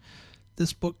 again,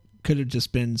 this book could have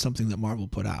just been something that Marvel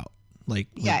put out.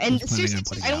 And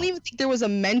seriously, I don't even think there was a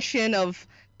mention of,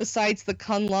 besides the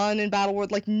Kunlun in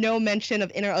Battleworld, like no mention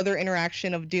of other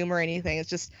interaction of Doom or anything. It's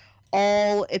just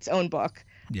all its own book.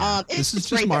 Yeah, this is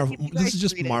just Marvel. This is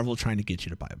just Marvel trying to get you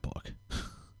to buy a book.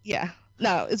 Yeah,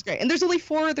 no, it's great, and there's only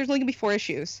gonna be 4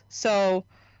 issues. So,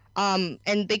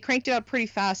 and they cranked it out pretty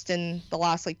fast in the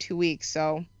last like 2 weeks.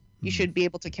 So you should be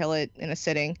able to kill it in a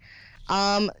sitting.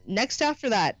 Next after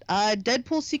that,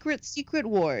 Deadpool Secret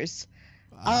Wars.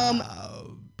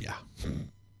 Yeah.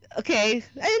 Okay, and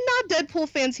not Deadpool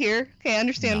fans here. Okay,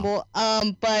 understandable.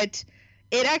 No. But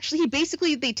they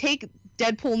take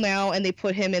Deadpool now and they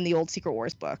put him in the old Secret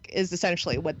Wars book, is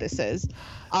essentially what this is.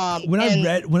 When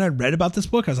I read about this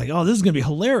book, I was like, oh, this is gonna be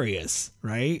hilarious,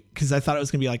 right? Because I thought it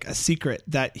was gonna be like a secret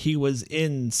that he was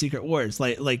in Secret Wars,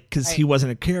 like because he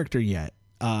wasn't a character yet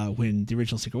when the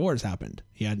original Secret Wars happened.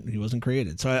 He wasn't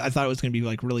created, so I thought it was gonna be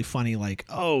like really funny, like,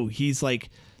 oh, he's like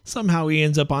somehow he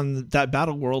ends up on that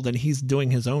battle world and he's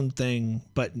doing his own thing.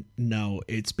 But no,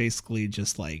 it's basically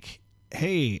just like,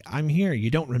 hey, I'm here. You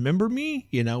don't remember me?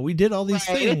 We did all these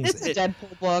things. It's a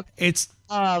Deadpool book. It's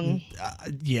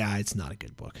it's not a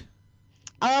good book.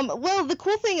 Well, the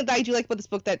cool thing that I do like about this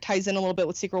book that ties in a little bit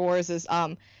with Secret Wars is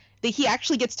that he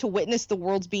actually gets to witness the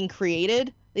worlds being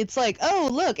created. It's like, oh,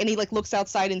 look, and he like looks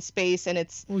outside in space, and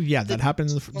it's that happened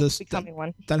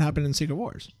in that happened in Secret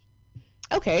Wars.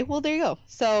 Okay, well there you go.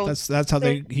 So that's how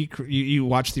you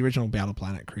watch the original Battle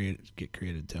Planet get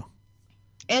created too.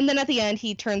 And then at the end,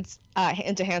 he turns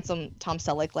into handsome Tom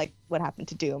Selleck, like what happened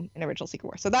to Doom in original Secret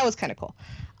Wars. So that was kind of cool.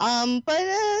 But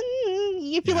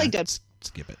if you like Deadpool,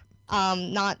 skip it.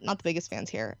 Not the biggest fans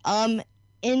here.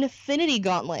 Infinity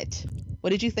Gauntlet. What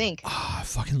did you think? Oh, I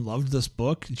fucking loved this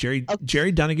book. Jerry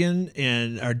Duggan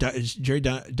and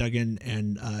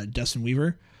Dustin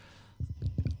Weaver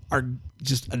are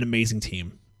just an amazing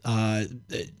team.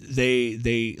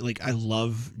 They like, I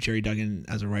love Jerry Duggan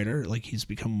as a writer. Like, he's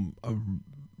become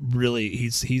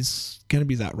he's gonna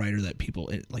be that writer that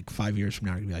people like 5 years from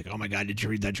now are gonna be like, oh my god, did you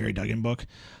read that Jerry Duggan book?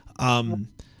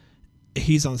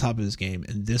 He's on top of his game.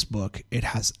 In this book, it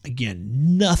has,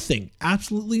 again,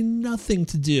 absolutely nothing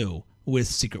to do with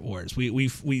Secret Wars. We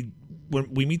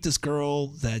meet this girl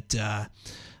that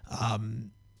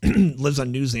lives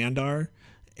on New Xandar,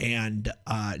 and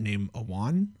named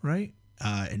Awan, right?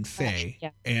 And Faye,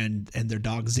 yeah. and their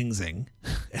dog Zing Zing,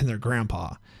 and their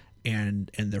grandpa, and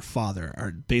their father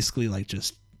are basically like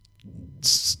just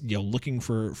looking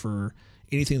for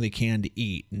anything they can to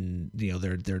eat, and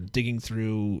they're digging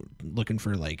through looking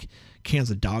for like cans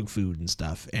of dog food and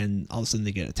stuff, and all of a sudden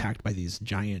they get attacked by these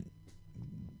giant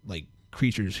like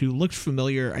creatures who looked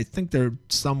familiar. I think they're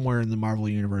somewhere in the Marvel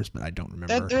universe, but I don't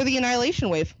remember. They're the Annihilation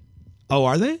Wave. Oh,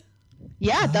 are they?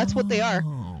 Yeah, that's what they are.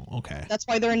 Oh, okay. That's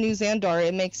why they're in New Xandar.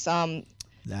 It makes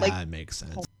that makes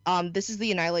sense. This is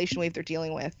the Annihilation Wave they're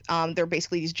dealing with. They're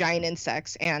basically these giant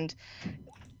insects, and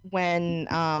when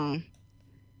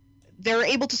they're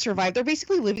able to survive, they're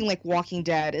basically living like Walking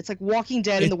Dead. It's like Walking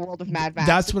Dead in the world of Mad Max.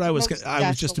 That's what I was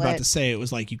just about to say. It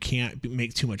was like you can't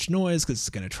make too much noise because it's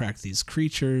going to attract these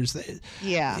creatures.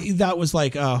 Yeah, that was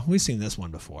like, we've seen this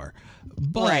one before,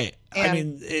 but right. I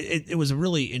mean, it was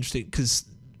really interesting because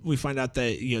we find out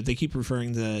that they keep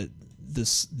referring to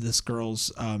this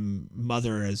girl's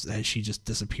mother as she just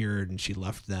disappeared and she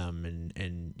left them,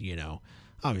 and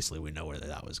obviously we know where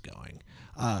that was going.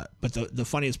 But the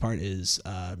funniest part is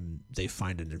they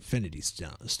find an Infinity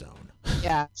Stone.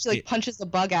 Yeah, she punches the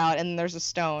bug out, and there's a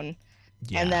stone.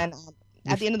 Yeah. And then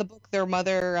at the end of the book, their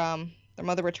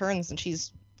mother returns, and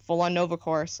she's full on Nova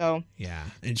Corps. So yeah,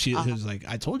 and she was like,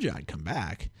 "I told you I'd come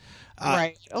back."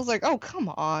 Right. I was like, "Oh, come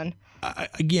on."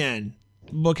 Again,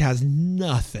 book has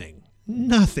nothing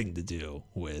to do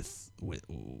with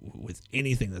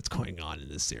anything that's going on in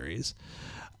this series.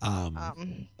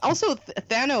 Also,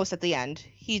 Thanos at the end,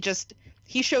 he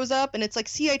shows up, and it's like,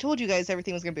 see, I told you guys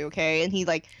everything was gonna be okay, and he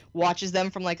like watches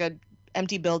them from like a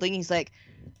empty building. He's like,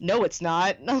 no, it's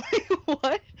not. And I'm like,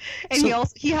 what? And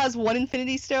he has one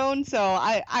Infinity Stone, so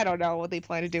I don't know what they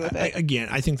plan to do with it. Again,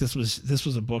 I think this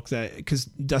was a book that, because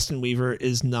Dustin Weaver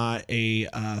is not a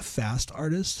fast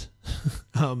artist.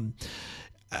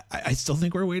 I still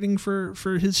think we're waiting for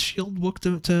his Shield book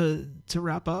to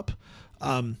wrap up.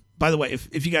 By the way,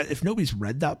 if nobody's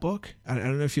read that book, I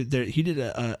don't know if he did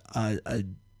a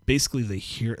basically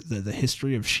the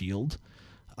history of Shield,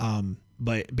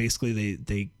 but basically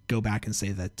they go back and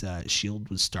say that Shield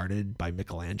was started by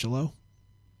Michelangelo.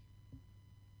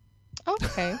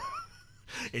 Okay.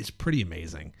 It's pretty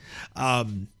amazing.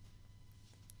 Go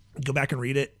back and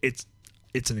read it. It's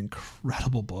an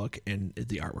incredible book, and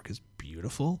the artwork is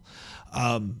beautiful.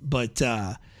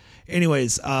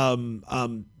 Anyways,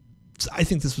 so I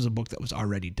think this was a book that was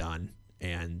already done,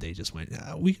 and they just went,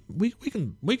 we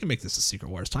can make this a Secret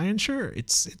Wars tie-in. Sure,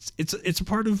 it's a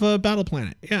part of Battle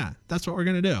Planet. Yeah, that's what we're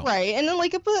gonna do. Right, and then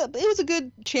it was a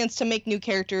good chance to make new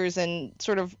characters, and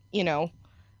sort of it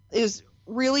was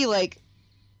really like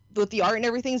with the art and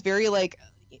everything is very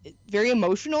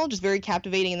emotional, just very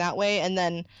captivating in that way, and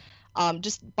then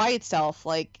just by itself,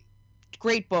 like,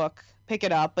 great book, pick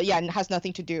it up, but yeah, it has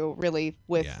nothing to do really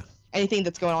with anything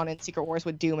that's going on in Secret Wars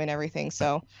with Doom and everything.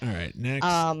 So all right,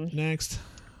 next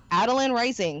Adelan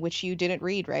Rising, which you didn't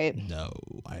read, right? No,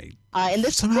 and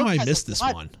this somehow I missed this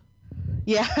one.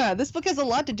 Yeah, this book has a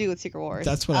lot to do with Secret Wars.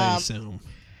 That's what I assume.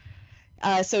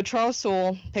 So Charles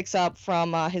Soule picks up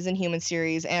from his Inhuman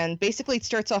series, and basically it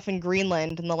starts off in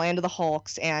Greenland, in the land of the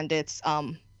Hulks, and it's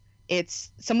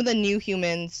some of the new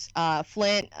humans,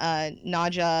 Flint,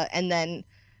 Naja, and then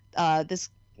this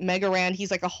Mega-Ran,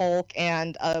 he's like a Hulk,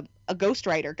 and a Ghost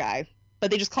Rider guy, but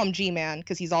they just call him G-Man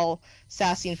because he's all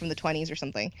sassy and from the 20s or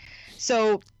something.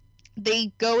 So they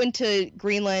go into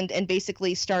Greenland and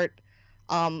basically start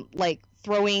like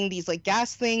throwing these like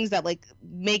gas things that like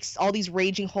makes all these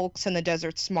raging Hulks in the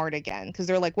desert smart again, because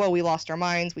they're like, well, we lost our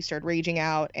minds, we started raging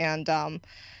out, and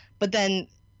but then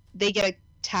they get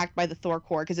attacked by the Thor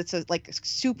Corps because it's a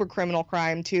super criminal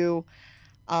crime to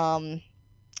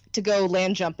go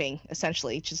land jumping,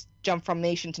 essentially, just jump from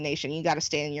nation to nation. You got to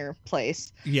stay in your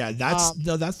place. Yeah,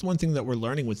 that's one thing that we're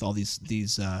learning with all these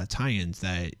tie-ins,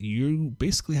 that you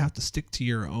basically have to stick to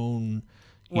your own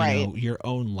your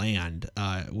own land,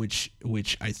 which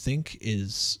I think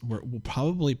will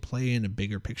probably play in a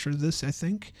bigger picture of this. I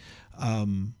think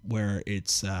where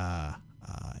it's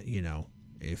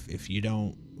if you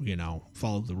don't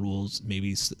follow the rules,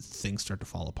 maybe things start to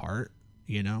fall apart.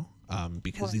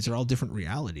 Because these are all different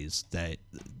realities that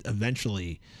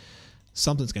eventually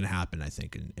something's going to happen, I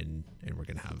think, and we're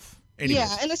going to have. Anyways.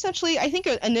 Yeah, and essentially, I think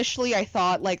initially I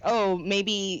thought like, oh,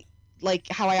 maybe like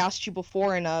how I asked you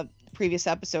before in a previous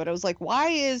episode, I was like, why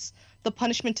is the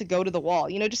punishment to go to the wall?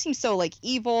 It just seems so like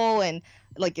evil, and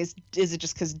like is it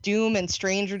just because Doom and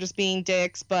Strange are just being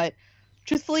dicks? But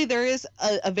truthfully, there is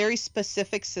a very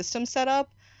specific system set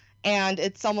up. And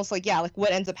it's almost like, like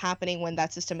what ends up happening when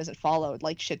that system isn't followed,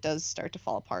 like shit does start to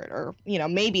fall apart, or,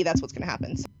 maybe that's what's going to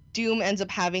happen. So Doom ends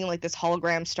up having like this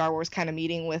hologram Star Wars kind of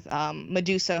meeting with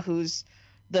Medusa, who's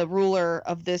the ruler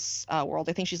of this world.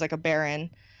 I think she's like a baron.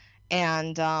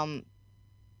 And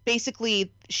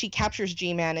basically she captures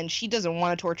G-Man, and she doesn't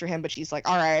want to torture him, but she's like,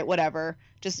 all right, whatever,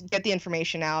 just get the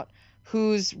information out.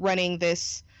 Who's running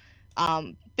this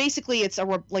Basically, it's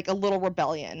like a little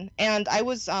rebellion, and I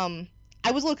was a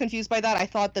little confused by that. I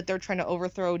thought that they're trying to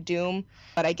overthrow Doom,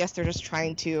 but I guess they're just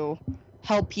trying to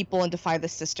help people and defy the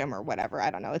system or whatever. I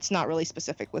don't know. It's not really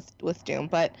specific with Doom,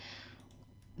 but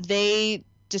they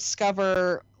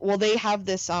discover, well, they have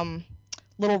this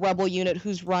little rebel unit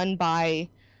who's run by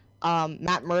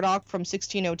Matt Murdock from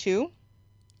 1602.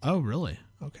 Oh, really?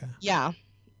 Okay. Yeah,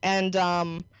 and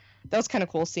that was kind of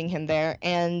cool seeing him there.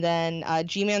 And then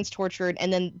G-Man's tortured,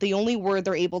 and then the only word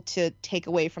they're able to take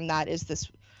away from that is this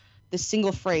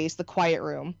single phrase, the quiet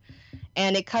room.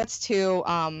 And it cuts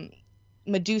to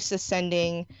Medusa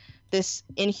sending this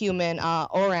Inhuman,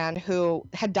 Oran, who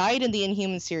had died in the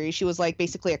Inhuman series. She was like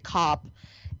basically a cop,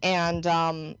 and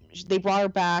they brought her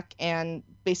back, and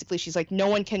basically she's like, no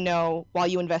one can know while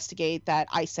you investigate that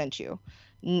I sent you.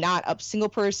 Not a single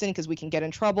person, because we can get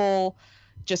in trouble.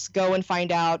 Just go and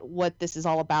find out what this is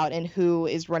all about and who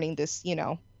is running this,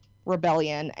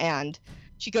 rebellion. And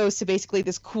she goes to basically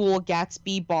this cool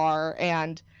Gatsby bar,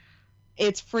 and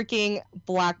it's freaking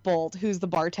Black Bolt, who's the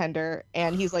bartender,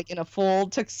 and he's like in a full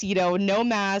tuxedo, no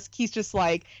mask. He's just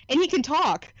like, and he can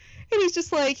talk, and he's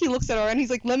just like, he looks at her and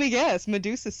he's like, let me guess,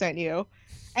 Medusa sent you.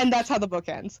 And that's how the book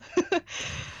ends.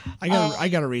 I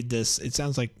gotta read this. It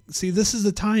sounds like, see, this is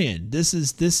the tie-in. This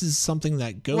is something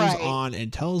that goes on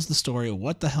and tells the story of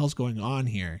what the hell's going on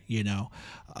here.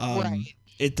 Right.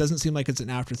 It doesn't seem like it's an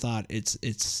afterthought.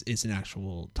 It's an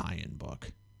actual tie-in book.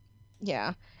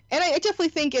 Yeah, and I definitely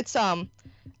think it's I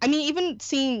mean, even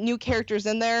seeing new characters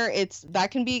in there,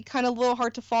 that can be kind of a little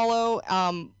hard to follow.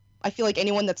 I feel like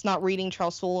anyone that's not reading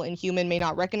Charles Soule Inhuman may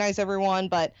not recognize everyone,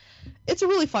 but it's a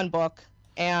really fun book.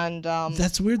 And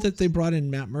that's weird that they brought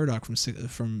in Matt Murdock from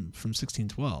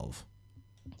 1612.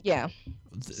 Yeah.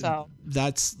 So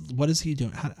that's, what is he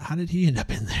doing? How did he end up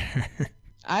in there?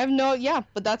 I have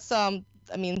but that's I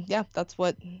mean, yeah, that's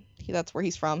where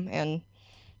he's from, and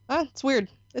it's weird.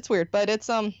 It's weird, but it's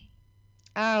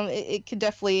it could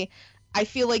definitely, I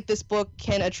feel like this book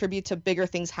can attribute to bigger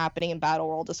things happening in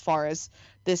Battleworld as far as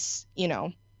this,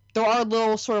 there are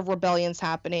little sort of rebellions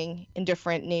happening in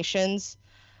different nations.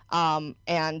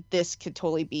 And this could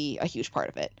totally be a huge part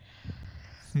of it.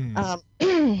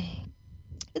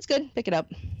 It's good. Pick it up.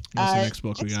 What's the next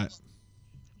book we got?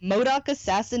 MODOK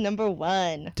Assassin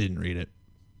 #1. Didn't read it.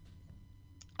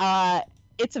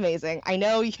 It's amazing. I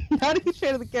know you're not a huge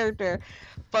fan of the character,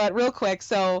 but real quick,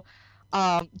 so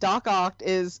Doc Ock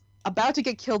is about to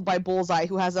get killed by Bullseye,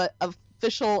 who has an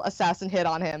official assassin hit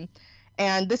on him.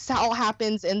 And this all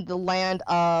happens in the land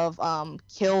of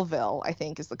Killville, I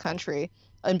think is the country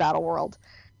in Battleworld.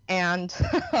 And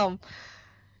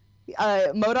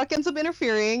MODOK ends up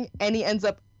interfering, and he ends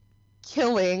up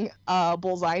killing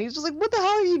Bullseye. And he's just like, what the hell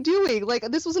are you doing?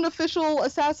 Like, this was an official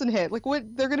assassin hit. Like, what?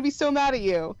 They're going to be so mad at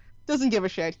you. Doesn't give a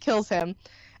shit. Kills him.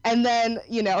 And then,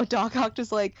 Doc Ock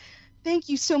just like, thank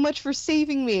you so much for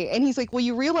saving me. And he's like, well,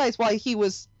 you realize why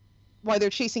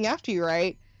they're chasing after you,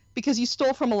 right? Because you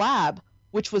stole from a lab,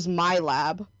 which was my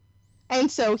lab. And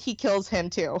so he kills him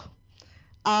too.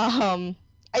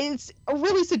 It's a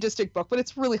really sadistic book, but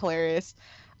it's really hilarious.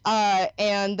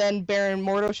 And then Baron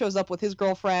Mordo shows up with his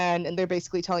girlfriend, and they're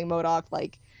basically telling MODOK,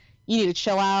 like, you need to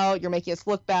chill out, you're making us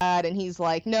look bad. And he's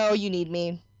like, no, you need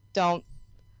me. Don't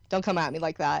come at me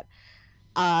like that.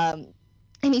 And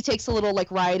he takes a little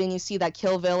ride, and you see that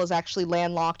Killville is actually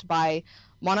landlocked by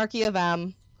Monarchy of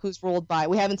M, who's ruled by,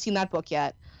 we haven't seen that book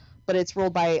yet, but it's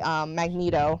ruled by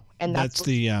Magneto, and that's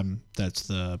the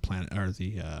planet, or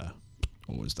the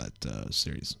what was that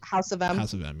series? House of M.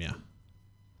 House of M, yeah.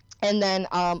 And then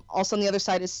also on the other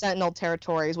side is Sentinel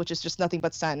Territories, which is just nothing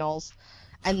but Sentinels,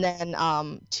 and then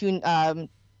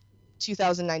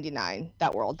 2099,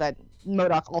 that world that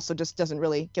MODOK also just doesn't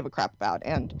really give a crap about,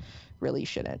 and really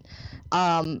shouldn't.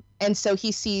 And so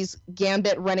he sees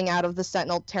Gambit running out of the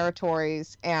Sentinel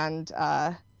Territories, and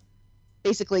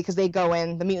basically because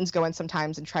the mutants go in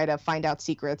sometimes and try to find out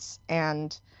secrets,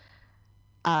 and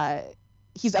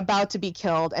he's about to be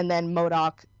killed, and then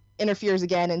MODOK interferes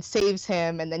again and saves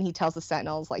him, and then he tells the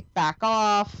Sentinels, like, back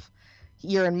off,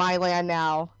 you're in my land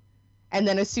now. And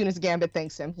then as soon as Gambit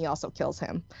thanks him, he also kills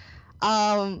him.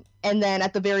 And then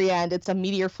at the very end, it's a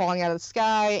meteor falling out of the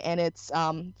sky, and it's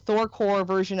Thor Core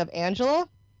version of Angela.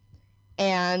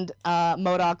 And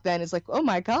MODOK then is like, oh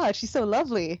my god, she's so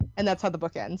lovely. And that's how the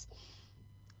book ends.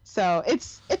 So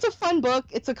it's a fun book.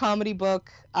 It's a comedy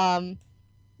book.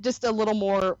 Just a little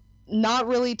more, not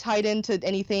really tied into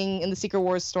anything in the Secret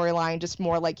Wars storyline, just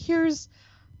more like, here's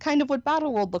kind of what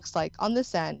Battleworld looks like on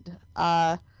this end.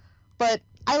 But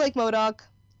I like MODOK,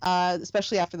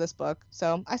 especially after this book,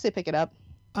 so I say pick it up.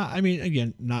 I mean,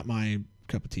 again, not my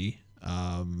cup of tea.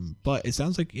 But it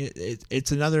sounds like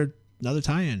it's another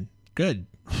tie-in. Good.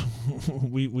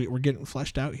 we're getting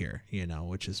fleshed out here,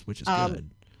 which is good.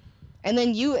 And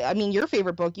then your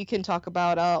favorite book, you can talk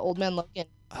about Old Man Logan.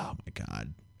 Oh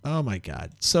my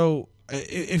god. So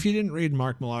if you didn't read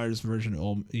Mark Millar's version of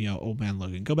Old Man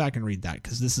Logan, go back and read that,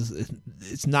 because this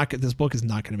book is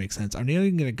not going to make sense. I'm not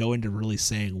even going to go into really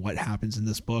saying what happens in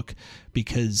this book,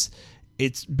 because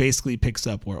it basically picks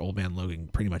up where Old Man Logan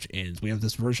pretty much ends. We have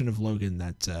this version of Logan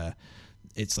that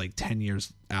it's like 10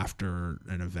 years after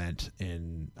an event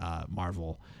in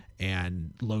Marvel,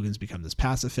 and Logan's become this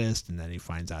pacifist, and then he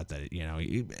finds out that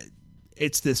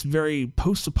it's this very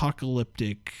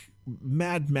post-apocalyptic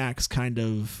Mad Max kind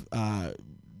of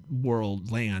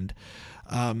land,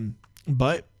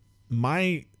 but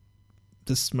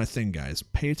this is my thing, guys.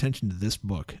 Pay attention to this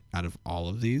book out of all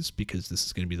of these, because this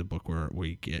is going to be the book where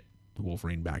we get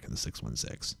Wolverine back in the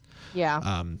 616.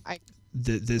 Yeah.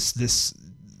 This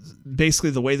basically,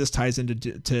 the way this ties into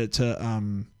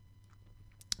to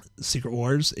Secret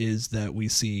Wars is that we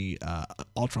see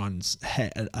Ultron's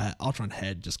head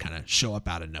just kind of show up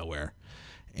out of nowhere.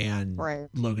 And right.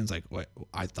 Logan's like, "What?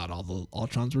 I thought all the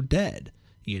Ultrons were dead,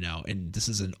 and this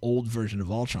is an old version of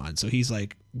Ultron." So he's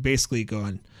like basically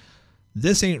going,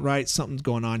 "This ain't right. Something's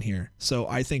going on here." So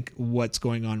I think what's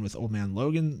going on with Old Man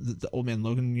Logan, the Old Man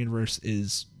Logan universe,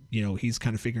 is, he's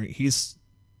kind of figuring,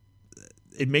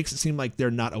 it makes it seem like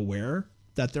they're not aware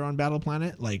that they're on Battle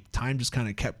Planet. Like, time just kind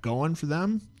of kept going for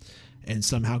them and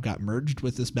somehow got merged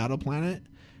with this Battle Planet.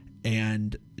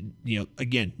 And,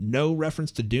 again, no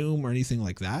reference to Doom or anything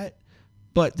like that,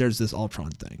 but there's this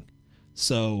Ultron thing.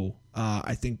 So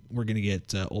I think we're going to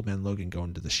get Old Man Logan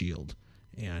going to the Shield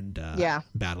and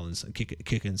battling,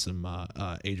 kicking some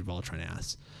Age of Ultron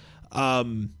ass.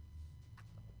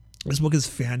 This book is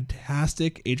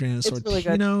fantastic. Adriano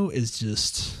Sortino really is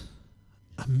just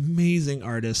amazing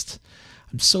artist.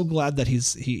 I'm so glad that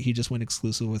he just went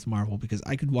exclusive with Marvel, because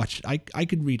I could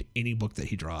read any book that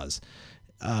he draws.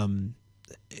 And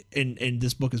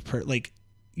this book is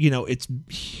it's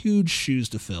huge shoes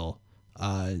to fill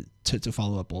to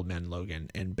follow up Old Man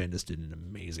Logan, and Bendis did an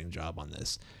amazing job on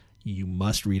this. You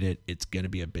must read it. It's going to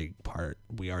be a big part.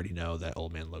 We already know that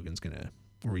Old Man Logan's going to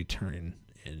return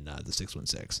in the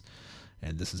 616,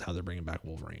 and this is how they're bringing back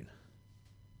Wolverine.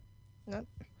 Yep.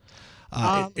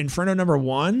 Inferno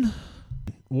 #1.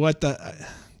 What the?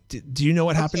 Do you know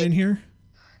what happened in here?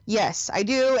 Yes, I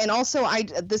do. And also,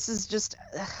 this is just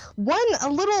a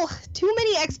little too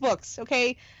many X books.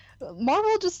 Okay,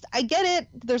 Marvel, I get it.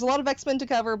 There's a lot of X-Men to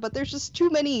cover, but there's just too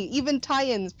many, even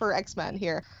tie-ins for X-Men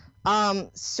here.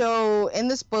 So in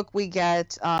this book, we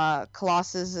get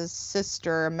Colossus's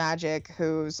sister, Magic,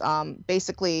 who's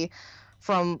basically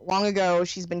from long ago.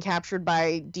 She's been captured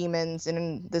by demons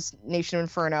in this nation of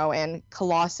Inferno, and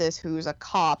Colossus, who's a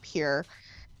cop here,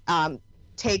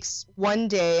 takes one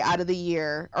day out of the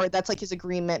year, or that's like his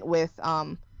agreement with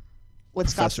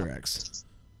Professor X.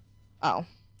 Oh,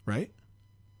 right.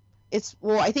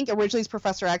 I think originally it's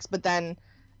Professor X, but then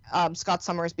Scott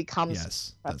Summers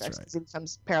becomes Professor X because he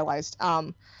becomes paralyzed.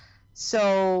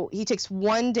 So he takes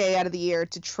one day out of the year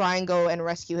to try and go and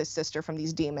rescue his sister from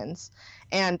these demons,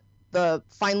 and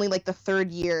finally, like the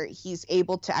third year, he's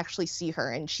able to actually see her,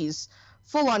 and she's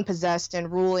full on possessed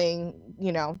and ruling,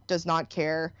 does not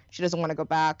care. She doesn't want to go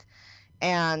back.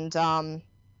 And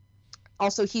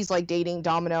also he's like dating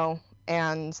Domino,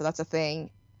 and so that's a thing.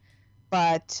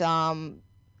 But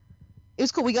it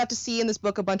was cool. We got to see in this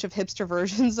book a bunch of hipster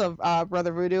versions of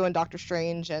Brother Voodoo and Doctor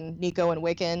Strange and Nico and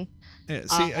Wiccan. Yeah,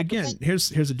 see, again,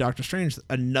 here's a Doctor Strange,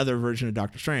 another version of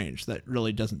Doctor Strange that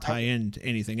really doesn't tie into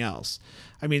anything else.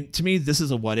 I mean, to me, this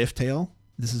is a what if tale.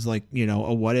 This is like,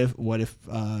 a what if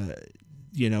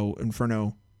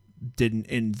Inferno didn't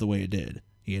end the way it did,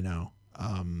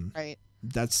 right.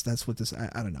 That's what this,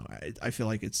 I don't know. I feel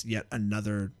like it's yet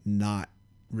another not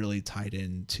really tied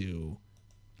into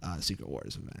Secret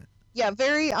Wars event. Yeah,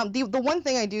 very. The one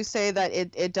thing I do say that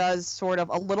it does sort of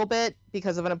a little bit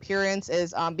because of an appearance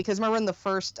is because remember in the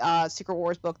first Secret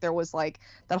Wars book there was like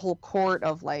that whole court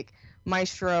of like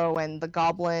Maestro and the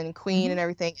Goblin Queen and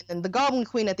everything, and then the Goblin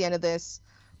Queen at the end of this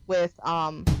with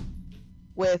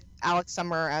Alex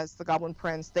Summer as the Goblin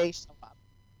Prince, they show up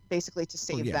basically to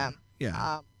save them.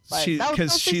 Yeah.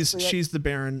 Because she's the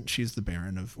Baron. She's the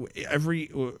Baron of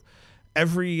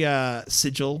every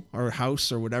sigil or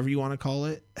house or whatever you want to call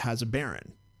it has a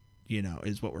Baron,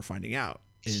 is what we're finding out.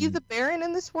 Is she the Baron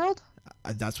in this world?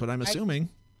 That's what I'm assuming.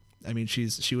 I mean,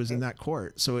 she was in that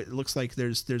court, so it looks like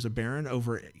there's a Baron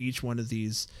over each one of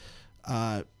these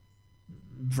the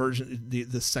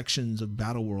sections of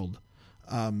Battleworld,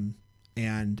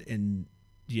 and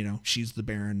she's the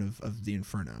Baron of the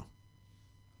Inferno.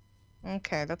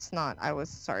 Okay, that's not. I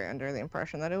was under the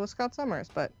impression that it was Scott Summers,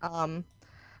 but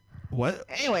What?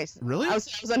 Anyways, really? I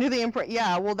was under the impression.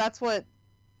 Yeah, well, that's what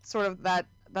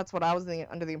that's what I was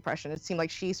under the impression. It seemed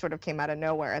like she sort of came out of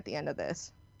nowhere at the end of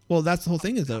this. Well, that's the whole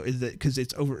thing is that because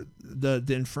it's over the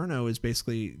Inferno is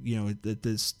basically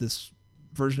this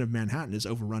version of Manhattan is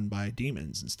overrun by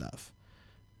demons and stuff,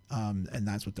 and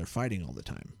that's what they're fighting all the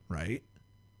time, right?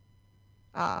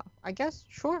 I guess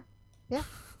sure, yeah.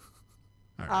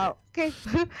 All right. Okay,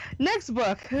 next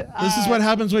book. This is what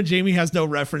happens when Jamie has no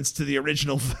reference to the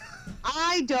original.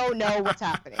 I don't know what's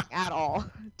happening at all.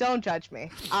 Don't judge me.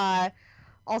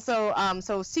 Also,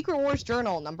 so Secret Wars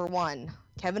Journal #1,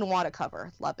 Kevin Wada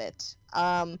cover, love it.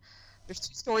 There's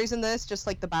 2 stories in this, just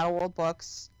like the Battle World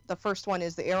books. The first one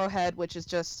is the Arrowhead, which is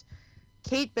just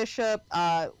Kate Bishop,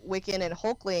 Wiccan, and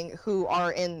Hulkling, who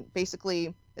are in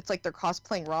basically, it's like they're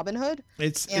cosplaying Robin Hood.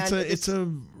 It's a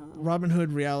Robin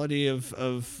Hood reality of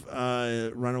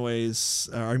Runaways,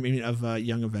 of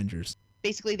Young Avengers.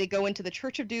 Basically, they go into the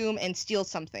Church of Doom and steal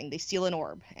something. They steal an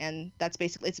orb, and that's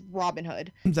basically, it's Robin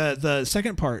Hood. The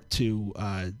second part to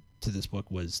this book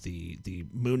was the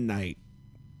Moon Knight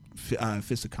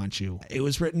Fist of Khonshu. It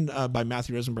was written by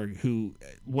Matthew Rosenberg, who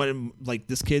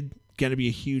this kid gonna be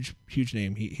a huge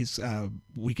name. He's the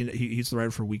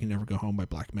writer for We Can Never Go Home by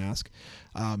Black Mask.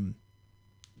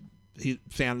 He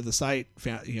fan of the site,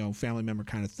 family member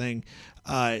kind of thing.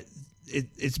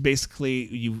 It's basically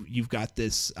you've got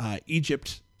this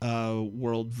Egypt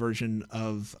world version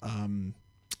of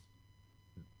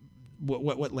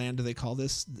what land do they call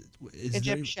this?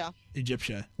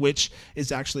 Egyptia, which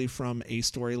is actually from a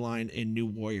storyline in New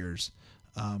Warriors.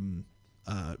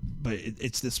 But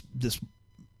it's this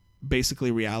basically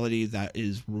reality that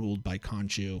is ruled by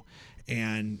Khonshu,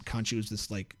 and Khonshu is this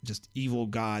just evil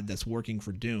god that's working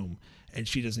for Doom, and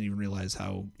she doesn't even realize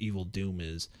how evil Doom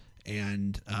is.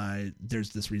 And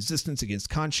there's this resistance against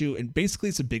Khonshu, and basically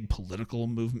it's a big political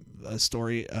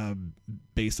story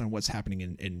based on what's happening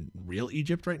in real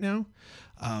Egypt right now,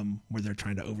 where they're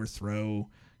trying to overthrow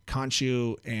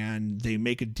Khonshu, and they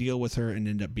make a deal with her and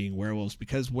end up being werewolves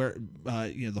because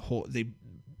they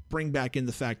bring back in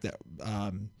the fact that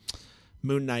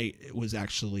Moon Knight was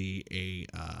actually a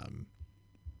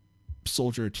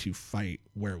soldier to fight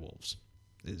werewolves.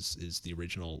 Is the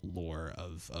original lore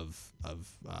of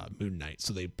Moon Knight.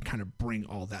 So they kind of bring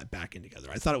all that back in together.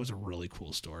 I thought it was a really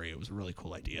cool story. It was a really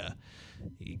cool idea.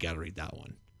 You got to read that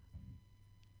one.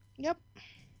 Yep.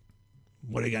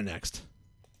 What do you got next?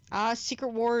 Secret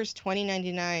Wars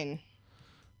 2099.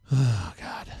 Oh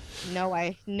God.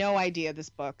 No idea this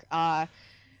book.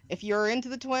 If you're into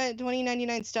the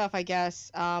 2099 stuff, I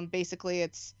guess basically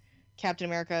it's Captain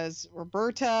America's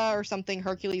Roberta or something.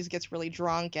 Hercules gets really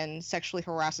drunk and sexually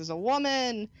harasses a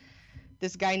woman.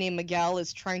 This guy named Miguel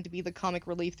is trying to be the comic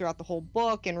relief throughout the whole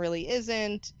book and really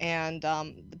isn't. And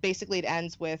basically it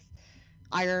ends with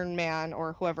Iron Man,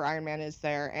 or whoever Iron Man is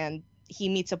there, and he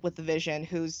meets up with the Vision,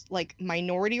 who's like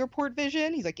Minority Report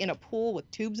Vision. He's like in a pool with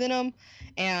tubes in him,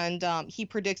 and he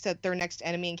predicts that their next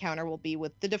enemy encounter will be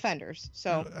with the Defenders.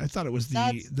 So I thought it was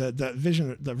the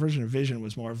Vision. The version of Vision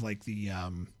was more of like the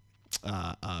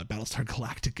Battlestar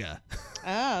Galactica.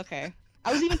 Oh, okay.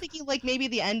 I was even thinking maybe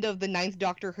the end of the 9th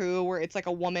Doctor Who, where it's like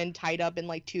a woman tied up in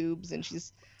tubes and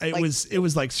she's. It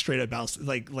was like straight up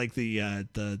like the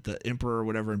Emperor or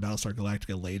whatever in Battlestar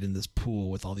Galactica laid in this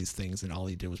pool with all these things, and all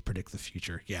he did was predict the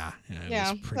future. Yeah.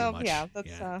 That's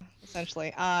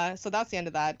essentially. So that's the end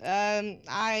of that.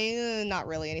 Not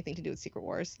really anything to do with Secret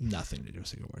Wars. Nothing to do with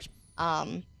Secret Wars.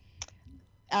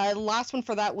 Last one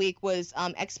for that week was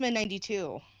X-Men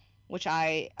 92. Which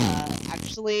I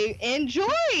actually enjoyed.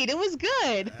 It was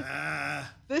good.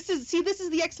 This is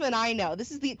the X-Men I know.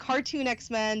 This is the cartoon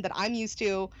X-Men that I'm used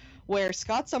to, where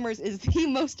Scott Summers is the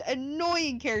most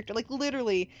annoying character. Like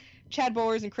literally, Chad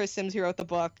Bowers and Chris Sims, who wrote the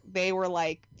book, they were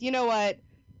like, you know what?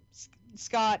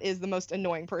 Scott is the most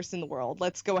annoying person in the world.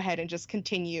 Let's go ahead and just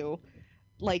continue,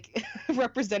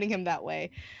 representing him that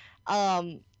way.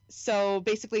 So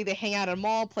basically, they hang out at a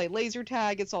mall, play laser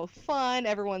tag. It's all fun.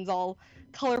 Everyone's all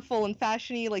colorful and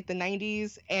fashiony like the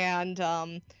 90s,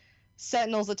 and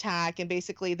Sentinels attack, and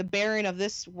basically the Baron of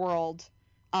this world,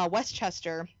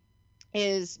 Westchester,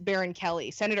 is Baron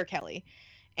Kelly, Senator Kelly,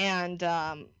 and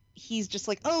he's just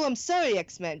like, oh, I'm sorry,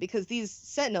 X-Men, because these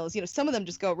Sentinels, some of them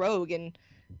just go rogue and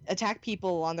attack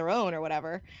people on their own or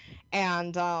whatever,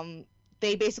 and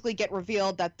they basically get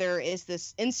revealed that there is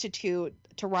this institute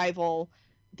to rival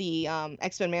the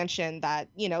X-Men mansion that,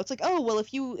 it's like, oh, well,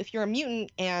 if you're a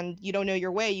mutant and you don't know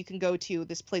your way, you can go to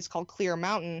this place called Clear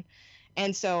Mountain.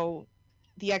 And so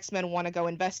the X-Men want to go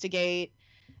investigate,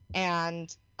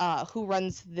 and who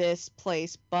runs this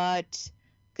place but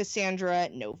Cassandra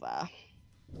Nova.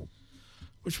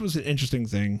 Which was an interesting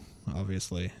thing,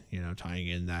 obviously, tying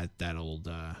in that old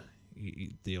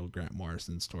the old Grant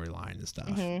Morrison storyline and stuff.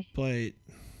 Mm-hmm. But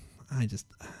I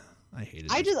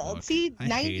hated it. I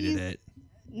hated it.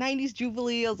 90s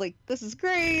Jubilee. I was like, this is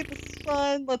great. This is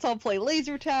fun. Let's all play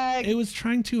laser tag. It was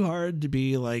trying too hard to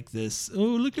be like this. Oh,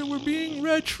 look at, we're being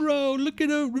retro. Look at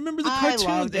remember the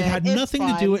cartoon? It had nothing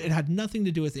to do with it. Had nothing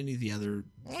to do with any of the other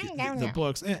the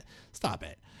books. Stop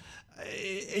it.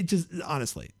 It just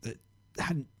honestly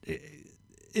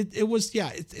it was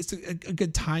it's a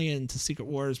good tie-in to Secret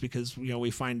Wars because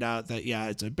we find out that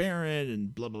it's a Baron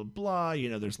and blah blah blah.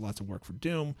 There's lots of work for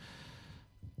Doom.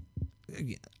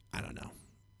 I don't know.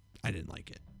 I didn't like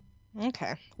it.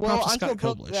 Okay. Well, props to Scott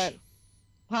Koblish.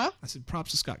 Huh? I said props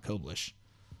to Scott Koblish.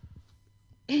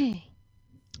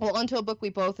 Well, onto a book we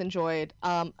both enjoyed.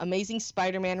 Amazing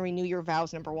Spider-Man Renew Your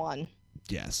Vows #1.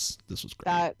 Yes, this was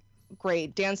great.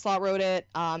 Great. Dan Slott wrote it.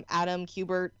 Adam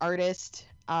Kubert, artist.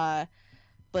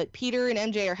 But Peter and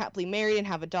MJ are happily married and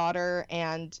have a daughter.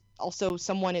 And also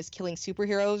someone is killing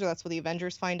superheroes, or that's what the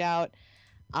Avengers find out.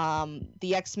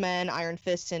 The X-Men, Iron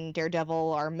Fist, and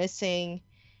Daredevil are missing.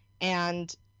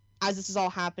 And as this is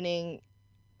all happening,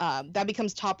 that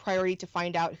becomes top priority to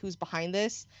find out who's behind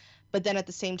this. But then at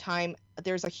the same time,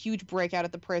 there's a huge breakout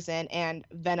at the prison, and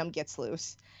Venom gets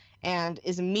loose and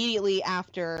is immediately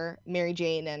after Mary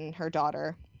Jane and her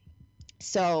daughter.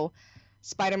 So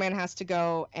Spider-Man has to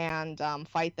go and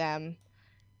fight them.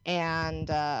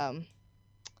 And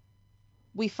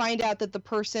we find out that the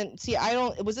person... See,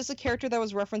 was this a character that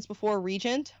was referenced before,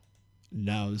 Regent?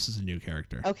 No, this is a new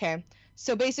character. Okay.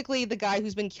 So basically, the guy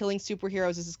who's been killing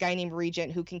superheroes is this guy named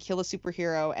Regent who can kill a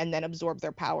superhero and then absorb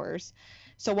their powers.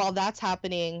 So while that's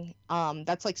happening,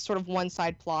 that's like sort of one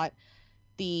side plot.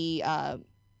 The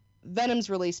Venom's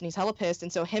released and he's hella pissed,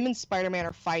 and so him and Spider-Man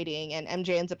are fighting, and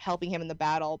MJ ends up helping him in the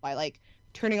battle by like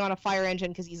turning on a fire engine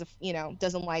because he's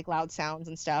doesn't like loud sounds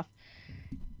and stuff.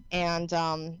 And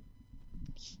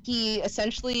he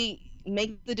essentially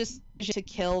makes the decision to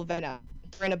kill Venom.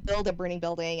 They're in a burning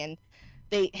building, and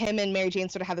him and Mary Jane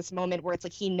sort of have this moment where it's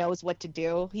like he knows what to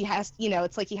do. He has,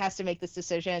 it's like he has to make this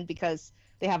decision because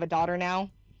they have a daughter now.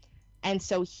 And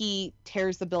so he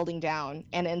tears the building down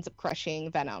and ends up crushing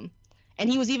Venom.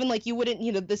 And he was even like, you wouldn't,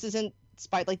 this isn't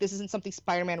something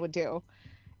Spider-Man would do.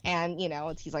 And,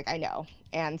 he's like, I know.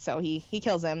 And so he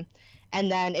kills him.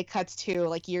 And then it cuts to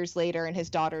like years later, and his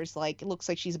daughter's like, it looks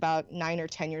like she's about 9 or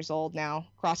 10 years old now,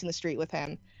 crossing the street with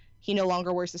him. He no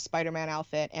longer wears the Spider-Man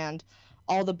outfit, and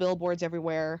all the billboards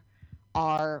everywhere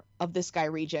are of this guy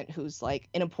Regent, who's like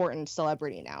an important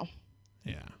celebrity now.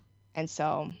 Yeah. And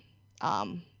so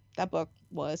that book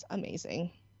was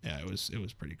amazing. Yeah, it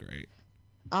was pretty great.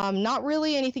 Not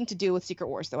really anything to do with Secret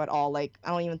Wars though at all. Like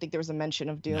I don't even think there was a mention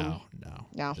of Doom.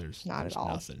 No. There's at all.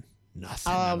 Nothing at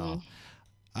all.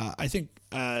 I think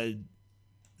I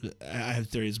have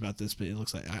theories about this, but it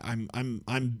looks like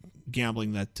I'm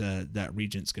gambling that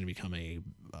Regent's going to become a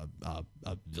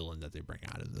villain that they bring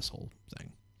out of this whole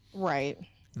thing. Right.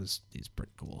 He's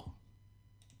pretty cool.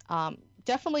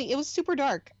 Definitely, it was super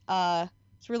dark.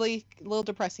 It's really a little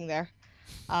depressing there,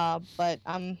 but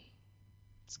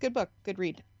it's a good book, good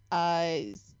read.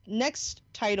 Next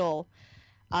title,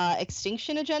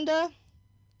 Extinction Agenda.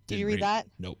 Did you read that?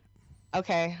 Nope.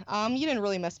 Okay. You didn't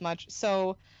really miss much.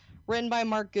 So, written by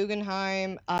Mark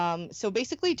Guggenheim. So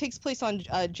basically, it takes place on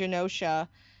Genosha,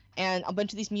 and a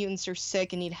bunch of these mutants are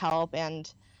sick and need help.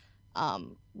 And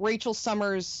Rachel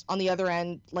Summers on the other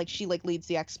end, like she leads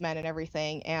the X-Men and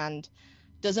everything, and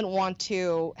doesn't want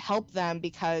to help them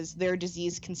because their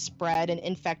disease can spread and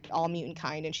infect all mutant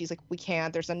kind. And she's like, we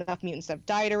can't. There's enough mutants that have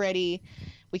died already.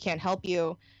 We can't help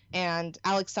you. And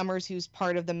Alex Summers, who's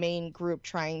part of the main group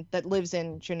that lives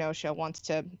in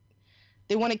Genosha,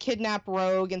 they want to kidnap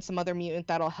Rogue and some other mutant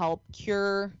that'll help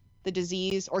cure the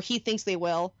disease, or he thinks they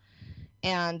will.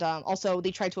 And also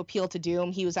they tried to appeal to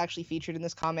Doom. He was actually featured in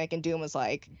this comic, and Doom was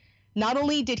like, not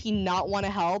only did he not want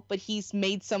to help, but he's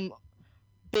made some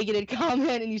bigoted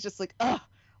comment, and he's just like, ugh,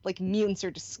 like mutants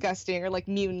are disgusting, or like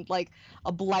mutant, like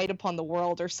a blight upon the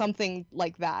world, or something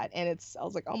like that. And I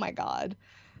was like, oh my God.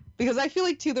 Because I feel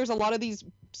like, too, there's a lot of these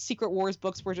Secret Wars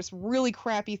books where just really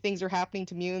crappy things are happening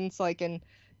to mutants. Like in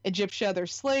Egyptia, they're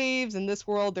slaves. In this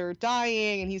world, they're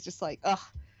dying. And he's just like, ugh,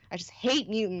 I just hate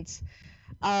mutants.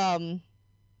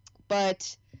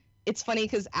 But it's funny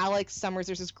because Alex Summers,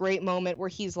 there's this great moment where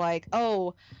he's like,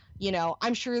 oh,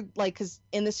 I'm sure, like, because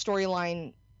in this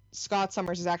storyline, Scott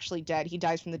Summers is actually dead. He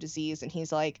dies from the disease, and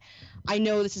he's like, I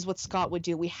know this is what Scott would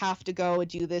do. We have to go and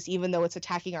do this, even though it's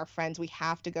attacking our friends. We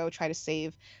have to go try to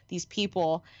save these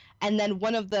people. And then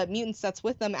one of the mutants that's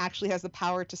with them actually has the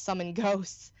power to summon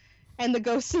ghosts. And the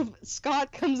ghost of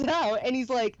Scott comes out, and he's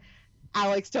like,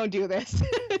 Alex, don't do this.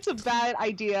 It's a bad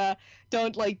idea.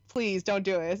 Don't, please don't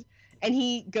do it. And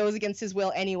he goes against his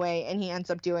will anyway, and he ends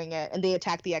up doing it. And they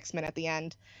attack the X-Men at the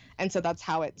end. And so that's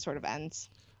how it sort of ends.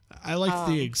 I like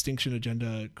the Extinction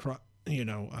Agenda,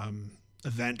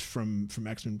 event from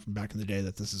X-Men from back in the day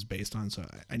that this is based on. So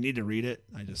I need to read it.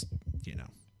 I just, again.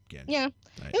 Yeah,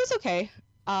 it was okay.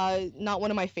 Not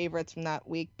one of my favorites from that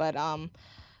week, but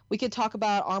we could talk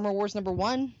about Armor Wars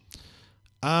 #1.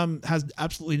 Has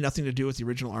absolutely nothing to do with the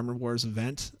original Armor Wars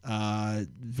event.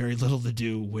 Very little to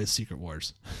do with Secret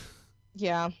Wars.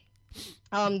 Yeah.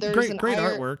 There's great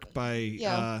artwork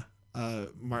by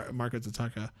Marco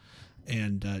Tataka.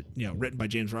 And written by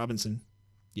James Robinson.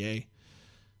 Yay.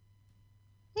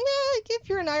 Yeah, if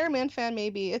you're an Iron Man fan,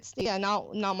 maybe it's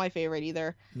not my favorite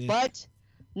either. Yeah. But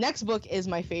next book is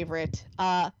my favorite.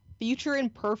 Future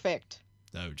Imperfect.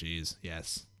 Oh geez,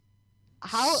 yes.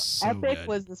 How so epic good.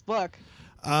 Was this book?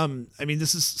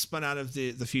 This is spun out of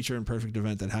the Future Imperfect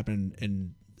event that happened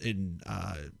in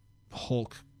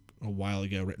Hulk a while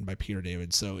ago, written by Peter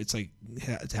David. So it's like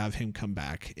to have him come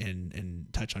back and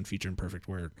touch on Future Imperfect,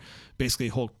 where basically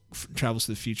Hulk travels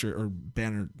to the future, or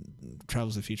Banner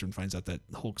travels to the future and finds out that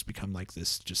Hulk's become like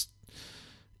this just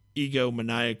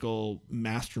egomaniacal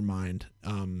mastermind.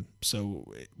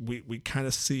 So we kind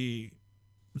of see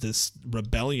this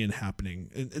rebellion happening,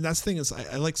 and that's the thing is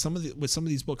I like with some of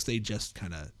these books, they just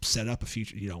kind of set up a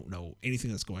future. You don't know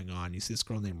anything that's going on. You see this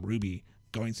girl named Ruby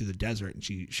going through the desert, and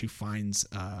she finds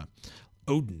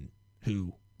Odin,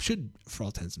 who should, for all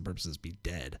intents and purposes, be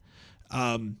dead.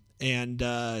 And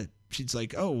she's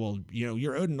like, "Oh well,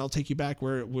 you're Odin. I'll take you back.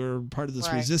 We're part of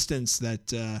this resistance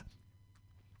that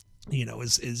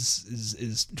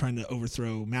is trying to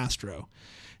overthrow Mastro,"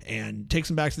 and takes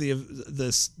him back to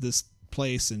this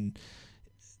place, and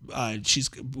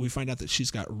we find out that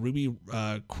she's got ruby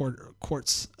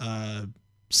quartz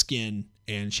skin,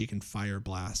 and she can fire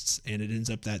blasts, and it ends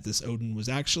up that this Odin was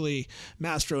actually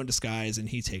Mastro in disguise, and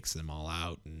he takes them all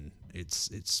out, and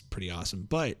it's pretty awesome.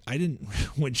 But I didn't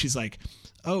when she's like,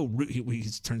 oh, he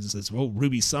turns and says, oh,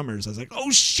 Ruby Summers, I was like, oh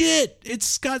shit, it's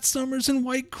Scott Summers and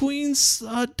White Queen's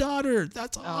daughter.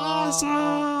 That's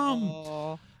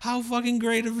awesome. How fucking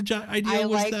great of an idea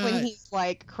was that? I like when he's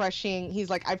like crushing, he's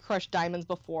like, I've crushed diamonds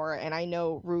before, and I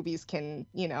know rubies can,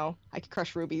 I can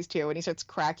crush rubies too. And he starts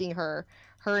cracking her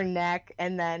neck,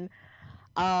 and then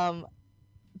the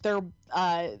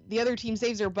other team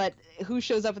saves her, but who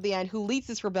shows up at the end? Who leads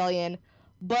this rebellion?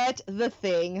 But the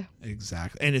Thing.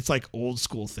 Exactly. And it's like old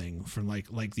school Thing from like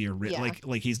the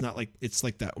like he's not like, it's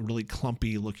like that really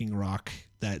clumpy looking rock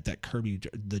that Kirby,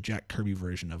 the Jack Kirby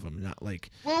version of him, not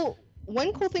like. Well,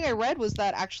 one cool thing I read was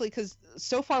that actually, because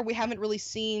so far we haven't really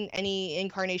seen any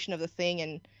incarnation of the Thing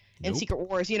in Secret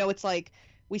Wars. It's like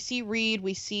we see Reed,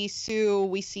 we see Sue,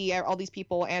 we see all these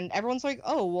people, and everyone's like,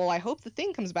 oh, well, I hope the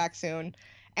Thing comes back soon.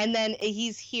 And then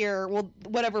he's here, well,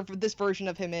 whatever this version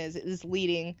of him is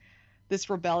leading this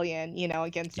rebellion,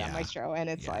 against that Maestro.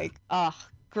 And it's like, oh,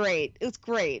 great. It's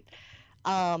great.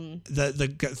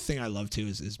 The thing I love too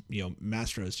is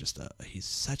Mastro is just he's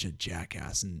such a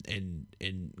jackass, and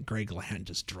Greg Land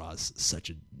just draws such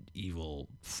an evil,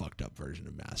 fucked up version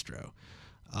of Mastro.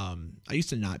 I used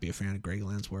to not be a fan of Greg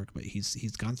Land's work, but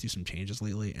he's gone through some changes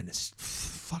lately, and it's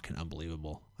fucking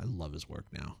unbelievable. I love his work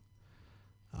now.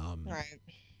 Right.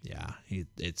 Yeah,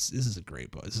 this is a great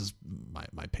book. This is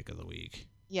my pick of the week.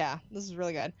 Yeah, this is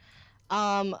really good.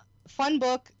 Fun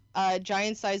book.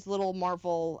 Giant Size Little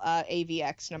Marvel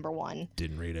AVX #1.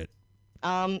 Didn't read it.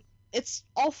 It's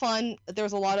all fun.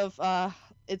 There's a lot of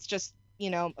it's just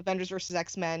Avengers versus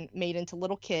X-Men made into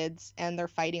little kids, and they're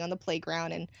fighting on the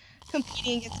playground and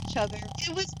competing against each other.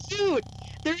 It was cute.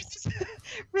 There's this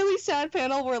really sad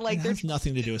panel where like there's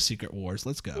nothing to do with Secret Wars.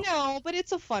 Let's go. No, but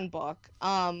it's a fun book.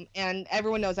 And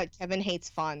everyone knows that Kevin hates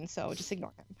fun, so just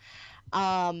ignore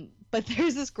him. But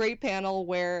there's this great panel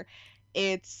where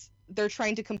they're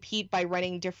trying to compete by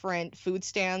running different food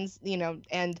stands,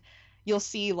 and you'll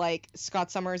see like Scott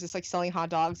Summers is like selling hot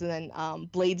dogs, and then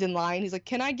Blade's in line. He's like,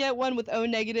 can I get one with O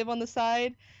negative on the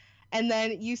side? And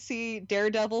then you see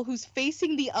Daredevil, who's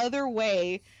facing the other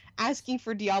way, asking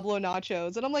for Diablo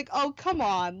nachos. And I'm like, oh, come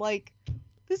on. Like,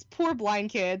 this poor blind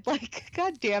kid. Like,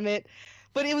 God damn it.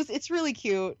 But it's really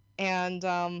cute. And,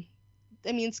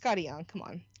 Scotty Young, come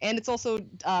on. And it's also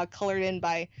colored in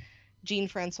by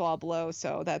Jean-Francois Blow.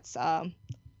 So that's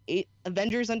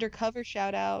Avengers Undercover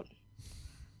shout out.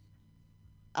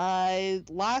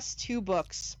 Last two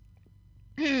books.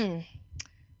 Battle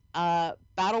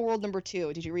World number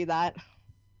 2. Did you read that?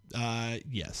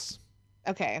 Yes.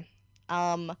 Okay.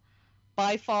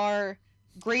 By far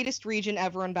greatest region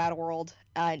ever in Battle World,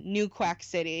 New Quack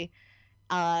City.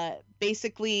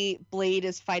 Basically, Blade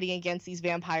is fighting against these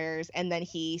vampires, and then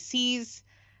he sees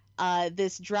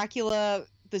this Dracula,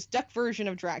 this duck version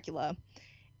of Dracula,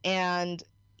 and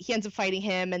he ends up fighting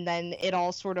him, and then it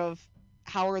all sort of,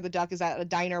 Howard the Duck is at a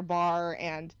diner bar,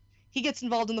 and he gets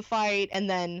involved in the fight, and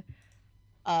then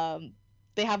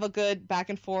they have a good back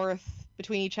and forth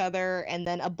between each other, and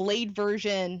then a Blade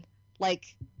version,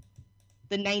 like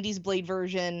the 90s Blade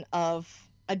version of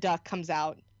a duck, comes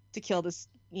out to kill this,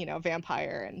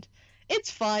 vampire, and it's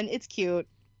fun, it's cute.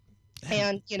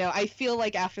 And, I feel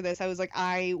like after this, I was like,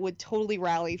 I would totally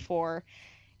rally for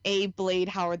a Blade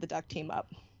Howard the Duck team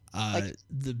up.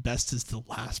 The best is the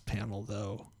last panel,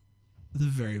 though. The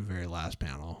very, very last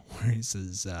panel, where he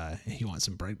says he wants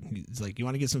some bread. He's like, you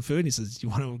want to get some food? And he says, you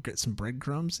want to get some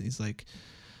breadcrumbs? And he's like,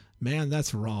 man,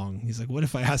 that's wrong. He's like, what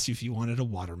if I asked you if you wanted a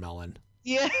watermelon?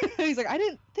 Yeah. He's like, I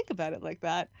didn't think about it like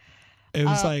that. It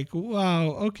was like, wow,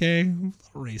 okay.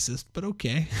 Racist, but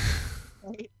okay.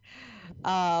 Right.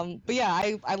 But yeah,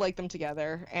 I like them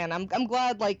together, and I'm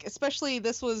glad, like, especially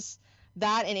this was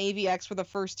that and AVX were the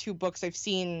first two books I've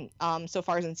seen so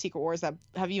far as in Secret Wars that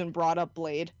have even brought up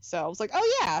Blade. So I was like,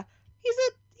 oh yeah,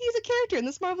 he's a character in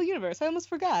this Marvel universe. I almost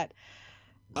forgot.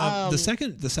 The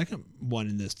second one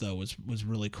in this, though, was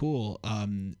really cool.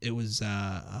 It was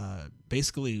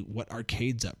basically what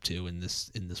Arcade's up to in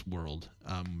this world.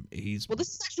 This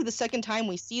is actually the second time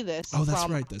we see this. Oh, that's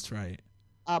right. That's right.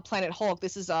 Planet Hulk.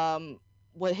 This is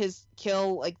what his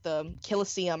the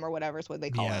Kiloseum or whatever is what they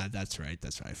call it. Yeah, that's right.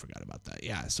 I forgot about that.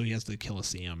 Yeah, so he has the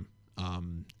Kiloseum,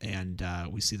 and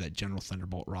we see that General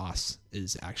Thunderbolt Ross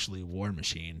is actually War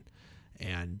Machine,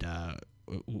 and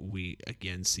we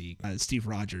again see Steve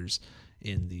Rogers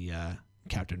in the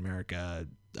Captain America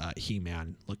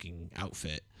He-Man looking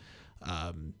outfit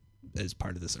as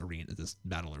part of this arena, this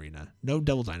battle arena. No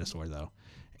Devil Dinosaur though,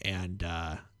 and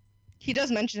he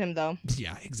does mention him though.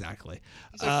 Yeah, exactly.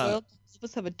 He's like, well,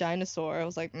 supposed to have a dinosaur. I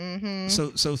was like, mm-hmm.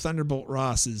 So Thunderbolt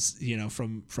Ross is,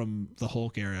 from the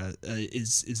Hulk era,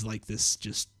 is like this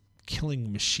just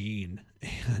killing machine,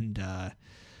 and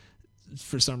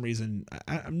for some reason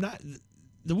I'm not.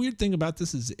 The weird thing about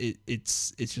this is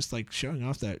it's just like showing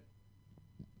off that,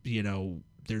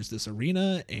 there's this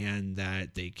arena and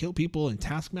that they kill people and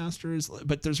taskmasters,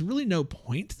 but there's really no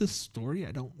point to the story,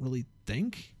 I don't really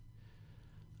think.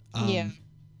 Yeah.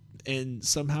 And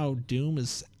somehow Doom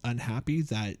is unhappy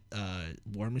that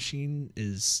War Machine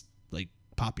is like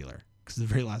popular, because the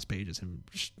very last page is him,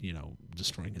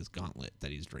 destroying his gauntlet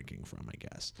that he's drinking from, I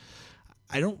guess.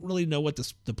 I don't really know what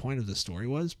the point of the story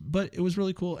was, but it was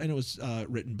really cool, and it was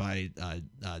written by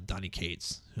Donny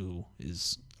Cates, who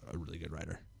is a really good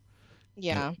writer.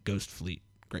 Yeah. Ghost Fleet,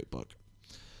 great book.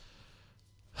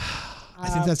 I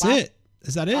think that's it.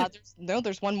 Is that it?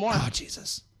 There's one more. Oh,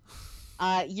 Jesus.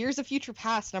 Years of Future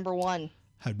Past, number 1.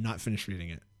 Have not finished reading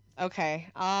it. Okay.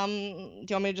 Do you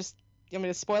want me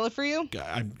to spoil it for you?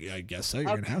 I guess so.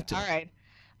 You're gonna have to. All right.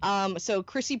 So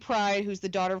Chrissy Pride, who's the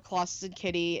daughter of Colossus and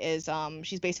Kitty, is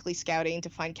she's basically scouting to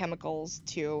find chemicals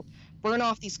to burn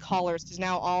off these collars, because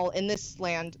now all in this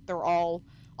land, they're all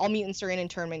mutants are in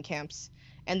internment camps,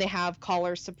 and they have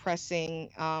collars suppressing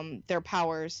their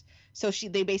powers. So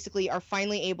they basically are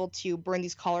finally able to burn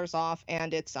these collars off,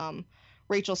 and it's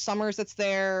Rachel Summers that's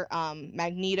there,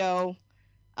 Magneto,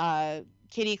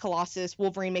 Kitty, Colossus,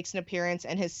 Wolverine makes an appearance,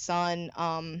 and his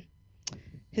son.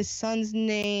 His son's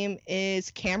name is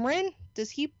Cameron. Does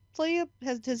he play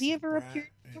has he ever appeared?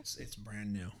 It's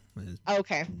brand new.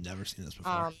 Okay. Never seen this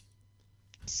before.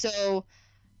 So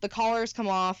the collars come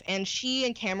off, and she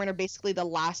and Cameron are basically the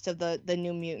last of the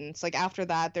new mutants. Like, after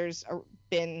that, there's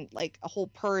been like a whole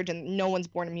purge, and no one's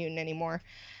born a mutant anymore.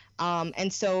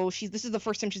 And so this is the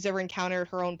first time she's ever encountered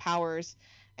her own powers.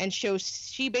 And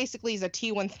she basically is a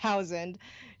T-1000.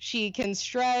 She can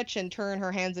stretch and turn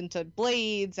her hands into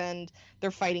blades, and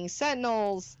they're fighting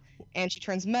Sentinels, and she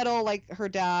turns metal like her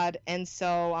dad. And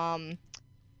so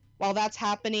while that's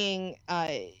happening,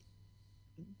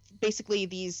 basically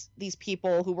these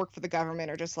people who work for the government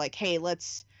are just like, hey,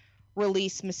 let's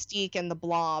release Mystique and the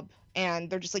Blob. And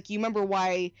they're just like, you remember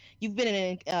why you've been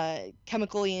in a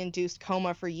chemically induced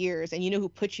coma for years, and you know who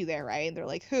put you there, right? And they're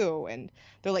like, who? And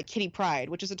they're like, Kitty Pryde,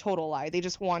 which is a total lie. They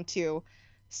just want to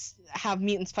have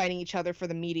mutants fighting each other for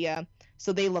the media,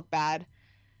 so they look bad.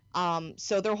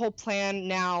 So their whole plan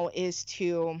now is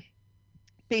to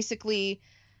basically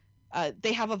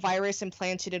they have a virus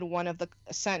implanted in one of the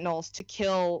Sentinels to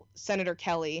kill Senator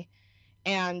Kelly,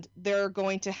 and they're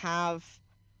going to have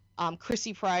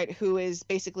Chrissy Pride, who is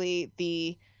basically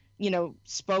the,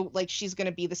 she's going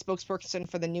to be the spokesperson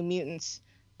for the New Mutants.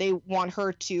 They want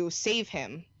her to save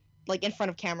him, like in front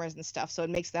of cameras and stuff, so it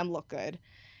makes them look good.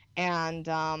 And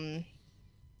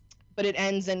but it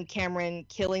ends in Cameron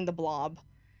killing the Blob,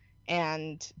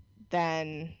 and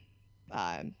then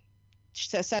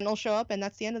Sentinels show up, and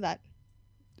that's the end of that.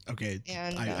 Okay,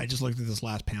 and I just looked at this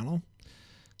last panel.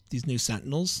 These new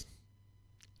Sentinels,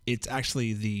 it's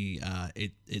actually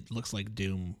it looks like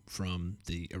Doom from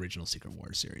the original Secret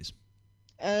Wars series.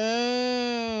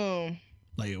 Oh.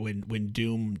 Like when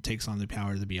Doom takes on the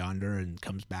power of the Beyonder and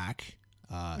comes back,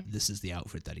 this is the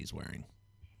outfit that he's wearing.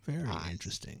 Very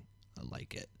interesting. I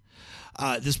like it.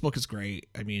 This book is great.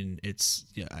 I mean, I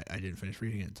didn't finish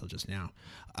reading it until just now.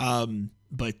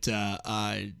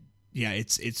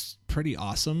 It's pretty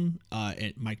awesome.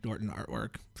 Mike Norton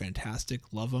artwork, fantastic.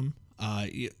 Love him.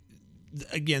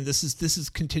 Again, this is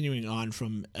continuing on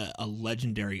from a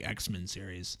legendary X-Men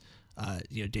series,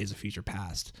 Days of Future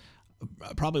Past.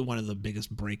 Probably one of the biggest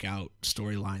breakout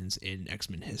storylines in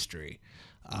X-Men history.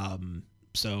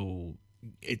 So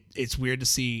it's weird to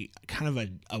see kind of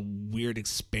a weird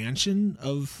expansion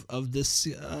of this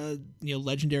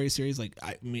legendary series. Like,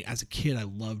 I mean, as a kid, I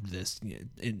loved this.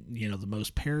 And the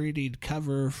most parodied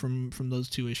cover from those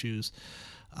two issues.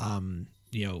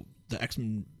 The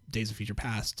X-Men Days of Future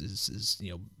Past is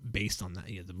based on that.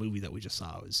 The movie that we just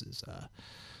saw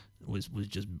was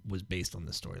based on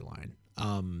this storyline.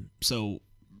 So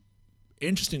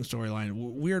interesting storyline,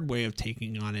 weird way of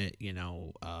taking on it.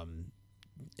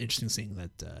 Interesting seeing that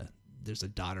there's a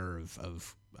daughter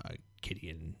of Kitty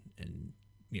and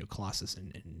Colossus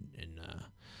and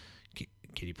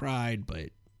Kitty Pryde, but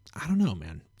I don't know,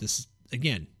 man. This is,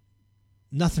 again,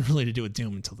 nothing really to do with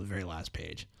Doom until the very last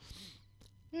page.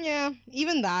 Yeah,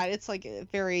 even that, it's like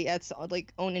it's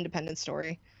like own independent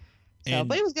story. So,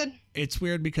 but it was good. It's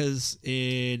weird because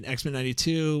in X-Men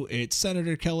 92, it's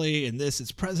Senator Kelly, and this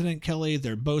it's President Kelly.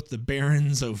 They're both the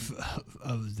barons of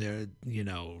their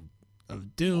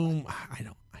of Doom. I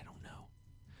don't know.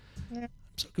 Yeah. I'm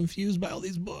so confused by all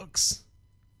these books.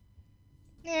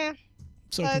 Yeah.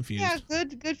 So confused. Yeah,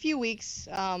 good few weeks.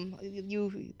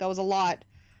 That was a lot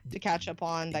to catch up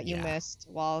on that you missed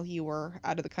while you were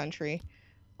out of the country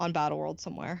on Battle World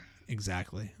somewhere.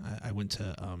 Exactly. I went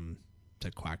to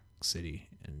Quack City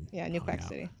and New Quack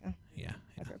City. Yeah,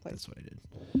 that's what I did.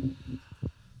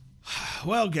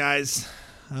 Well, guys,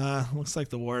 looks like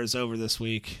the war is over this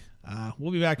week.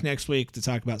 We'll be back next week to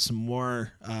talk about some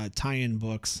more tie-in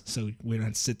books, so we don't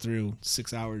have to sit through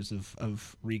 6 hours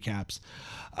of recaps.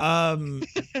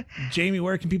 Jamie,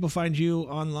 where can people find you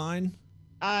online?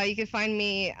 You can find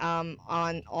me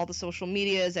on all the social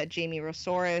medias at Jamie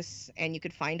Rosaurus, and you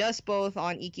could find us both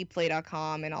on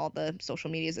ekeplay.com and all the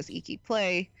social medias as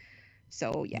ekeplay.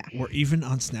 So yeah, we're even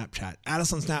on Snapchat. Add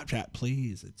us on Snapchat,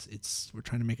 please. It's we're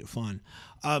trying to make it fun.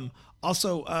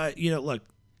 Also, look,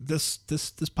 this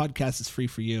podcast is free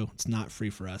for you. It's not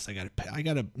free for us. I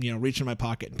gotta reach in my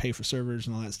pocket and pay for servers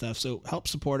and all that stuff. So help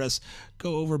support us.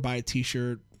 Go over, buy a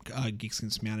t-shirt, Geeks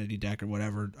Against Humanity deck or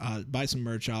whatever, buy some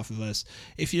merch off of us.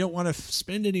 If you don't want to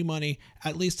spend any money,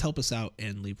 at least help us out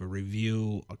and leave a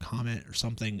review, a comment, or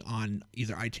something on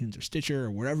either iTunes or Stitcher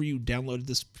or wherever you downloaded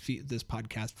this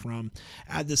podcast from.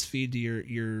 Add this feed to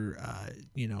your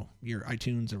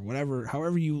iTunes or whatever,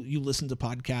 however you listen to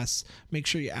podcasts. Make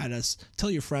sure you add us.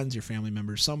 Tell your friends, your family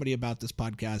members, somebody about this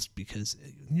podcast, because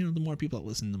the more people that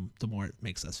listen, the more it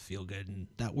makes us feel good and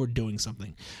that we're doing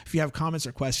something. If you have comments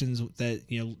or questions that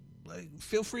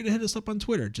feel free to hit us up on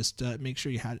Twitter. Just make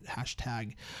sure you had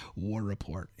hashtag War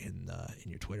Report in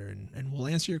your Twitter, and we'll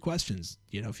answer your questions.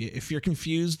 If you're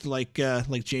confused like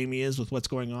Jamie is with what's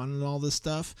going on and all this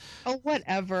stuff. Oh,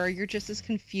 whatever. You're just as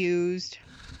confused.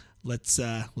 Let's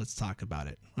talk about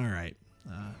it. All right.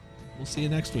 We'll see you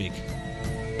next week.